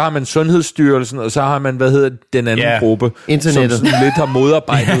 altså så har man Sundhedsstyrelsen, og så har man, den anden gruppe, internettet, som lidt har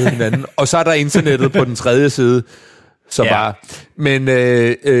modarbejdet hinanden, og så er der internettet på den tredje side, så bare... Men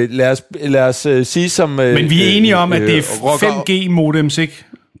lad os sige som... Men vi er enige om, at det er 5G-modems, ikke?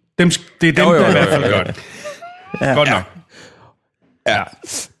 Det er dem, der er i hvert fald godt. Godt nok.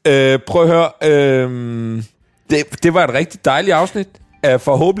 Ja. Prøv at høre, det var et rigtig dejligt afsnit, af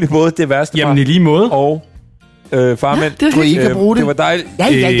forhåbentlig både det værste Jamen i lige måde. Og... farmand, du ikke kan bruge det. Det var dejligt.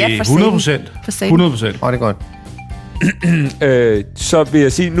 Ja, 100%. 100%. Det er godt. Så vil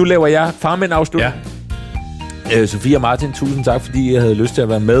jeg sige, nu laver jeg farmand-afslutning. Ja. Sofie og Martin, tusind tak, fordi jeg havde lyst til at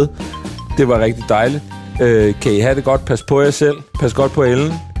være med. Det var rigtig dejligt. Kan I have det godt? Pas på jer selv. Pas godt på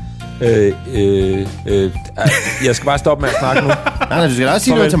Ellen. Jeg skal bare stoppe med at snakke nu. Nej, du skal da også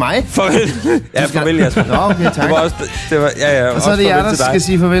sige noget til mig. Farvel. Ja, farvel, Jasper. Nå, okay, tak. Det var også, og så er det jer, der skal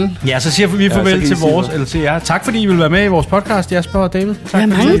sige farvel. Ja, så siger vi farvel til vores, eller til jer. Tak fordi I vil være med i vores podcast, Jasper og David. Tak,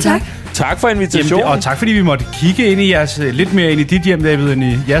 mange tak. Tak for invitationen. Og tak fordi vi måtte kigge ind i jeres, lidt mere ind i dit hjem, David, end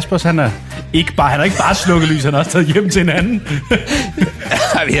i Jaspers. Han har ikke bare slukket lys, han har også taget hjem til en anden.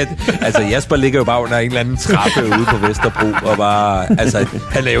 Altså, Jasper ligger jo bare under en eller anden trappe ude på Vesterbro, og bare, altså,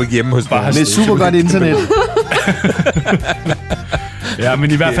 han er jo ikke hjemme hos mig. Med super godt internet. Ja,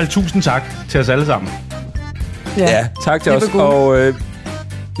 men i hvert fald tusind tak til os alle sammen. Ja, tak til os. Og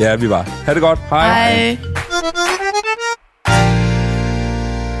vi var. Ha' det godt. Hej.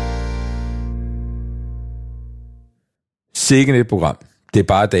 Sikken et program. Det er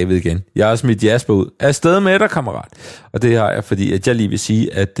bare David igen. Jeg har smidt Jasper ud. Afsted med dig, kammerat. Og det har jeg, fordi at jeg lige vil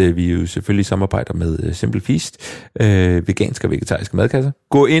sige, at vi jo selvfølgelig samarbejder med Simple Feast. Veganske og vegetariske madkasser.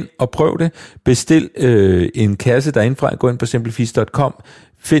 Gå ind og prøv det. Bestil en kasse derindefra. Gå ind på simplefeast.com.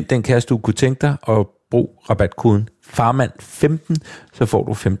 Find den kasse, du kunne tænke dig, og brug rabatkoden FARMAND15, så får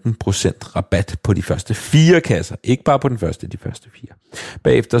du 15% rabat på de første 4 kasser. Ikke bare på den første, de første 4.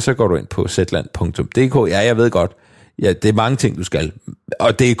 Bagefter så går du ind på zetland.dk. Ja, jeg ved godt. Ja, det er mange ting, du skal.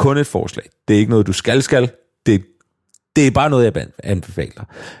 Og det er kun et forslag. Det er ikke noget, du skal. Det er et Det er bare noget, jeg anbefaler.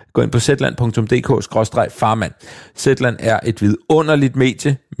 Gå ind på zetland.dk/farmand. Zetland er et vidunderligt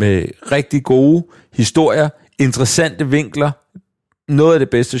medie med rigtig gode historier, interessante vinkler, noget af det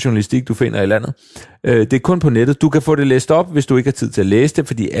bedste journalistik, du finder i landet. Det er kun på nettet. Du kan få det læst op, hvis du ikke har tid til at læse det,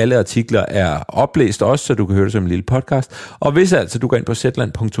 fordi alle artikler er oplæst også, så du kan høre det som en lille podcast. Og hvis altså du går ind på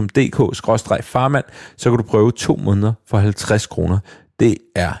zetland.dk/farmand, så kan du prøve 2 måneder for 50 kroner. Det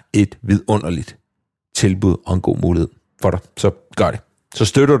er et vidunderligt tilbud og en god mulighed for dig. Så gør det. Så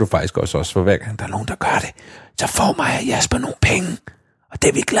støtter du faktisk også os, for hver gang der er nogen, der gør det. Så får mig og Jasper nogle penge, og det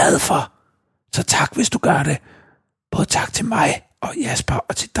er vi glade for. Så tak, hvis du gør det. Både tak til mig og Jasper,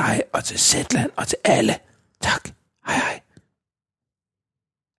 og til dig, og til Zetland, og til alle. Tak. Hej hej.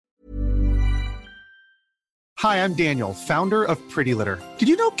 Hi, I'm Daniel, founder of Pretty Litter. Did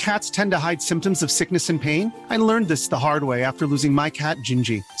you know cats tend to hide symptoms of sickness and pain? I learned this the hard way after losing my cat,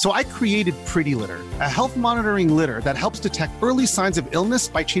 Gingy. So I created Pretty Litter, a health monitoring litter that helps detect early signs of illness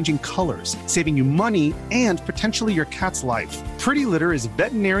by changing colors, saving you money and potentially your cat's life. Pretty Litter is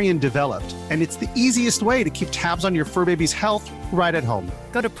veterinarian developed, and it's the easiest way to keep tabs on your fur baby's health right at home.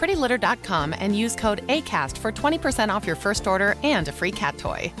 Go to prettylitter.com and use code ACAST for 20% off your first order and a free cat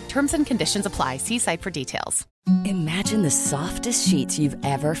toy. Terms and conditions apply. See site for details. Imagine the softest sheets you've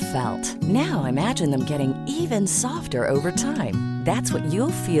ever felt. Now imagine them getting even softer over time. That's what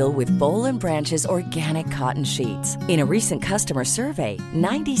you'll feel with Boll & Branch's organic cotton sheets. In a recent customer survey,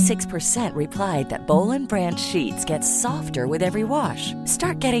 96% replied that Boll & Branch sheets get softer with every wash.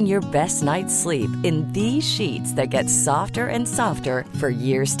 Start getting your best night's sleep in these sheets that get softer and softer for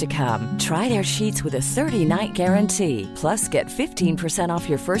years to come. Try their sheets with a 30-night guarantee. Plus, get 15% off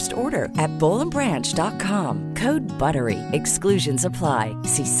your first order at bollandbranch.com. Code BUTTERY. Exclusions apply.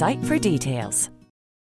 See site for details.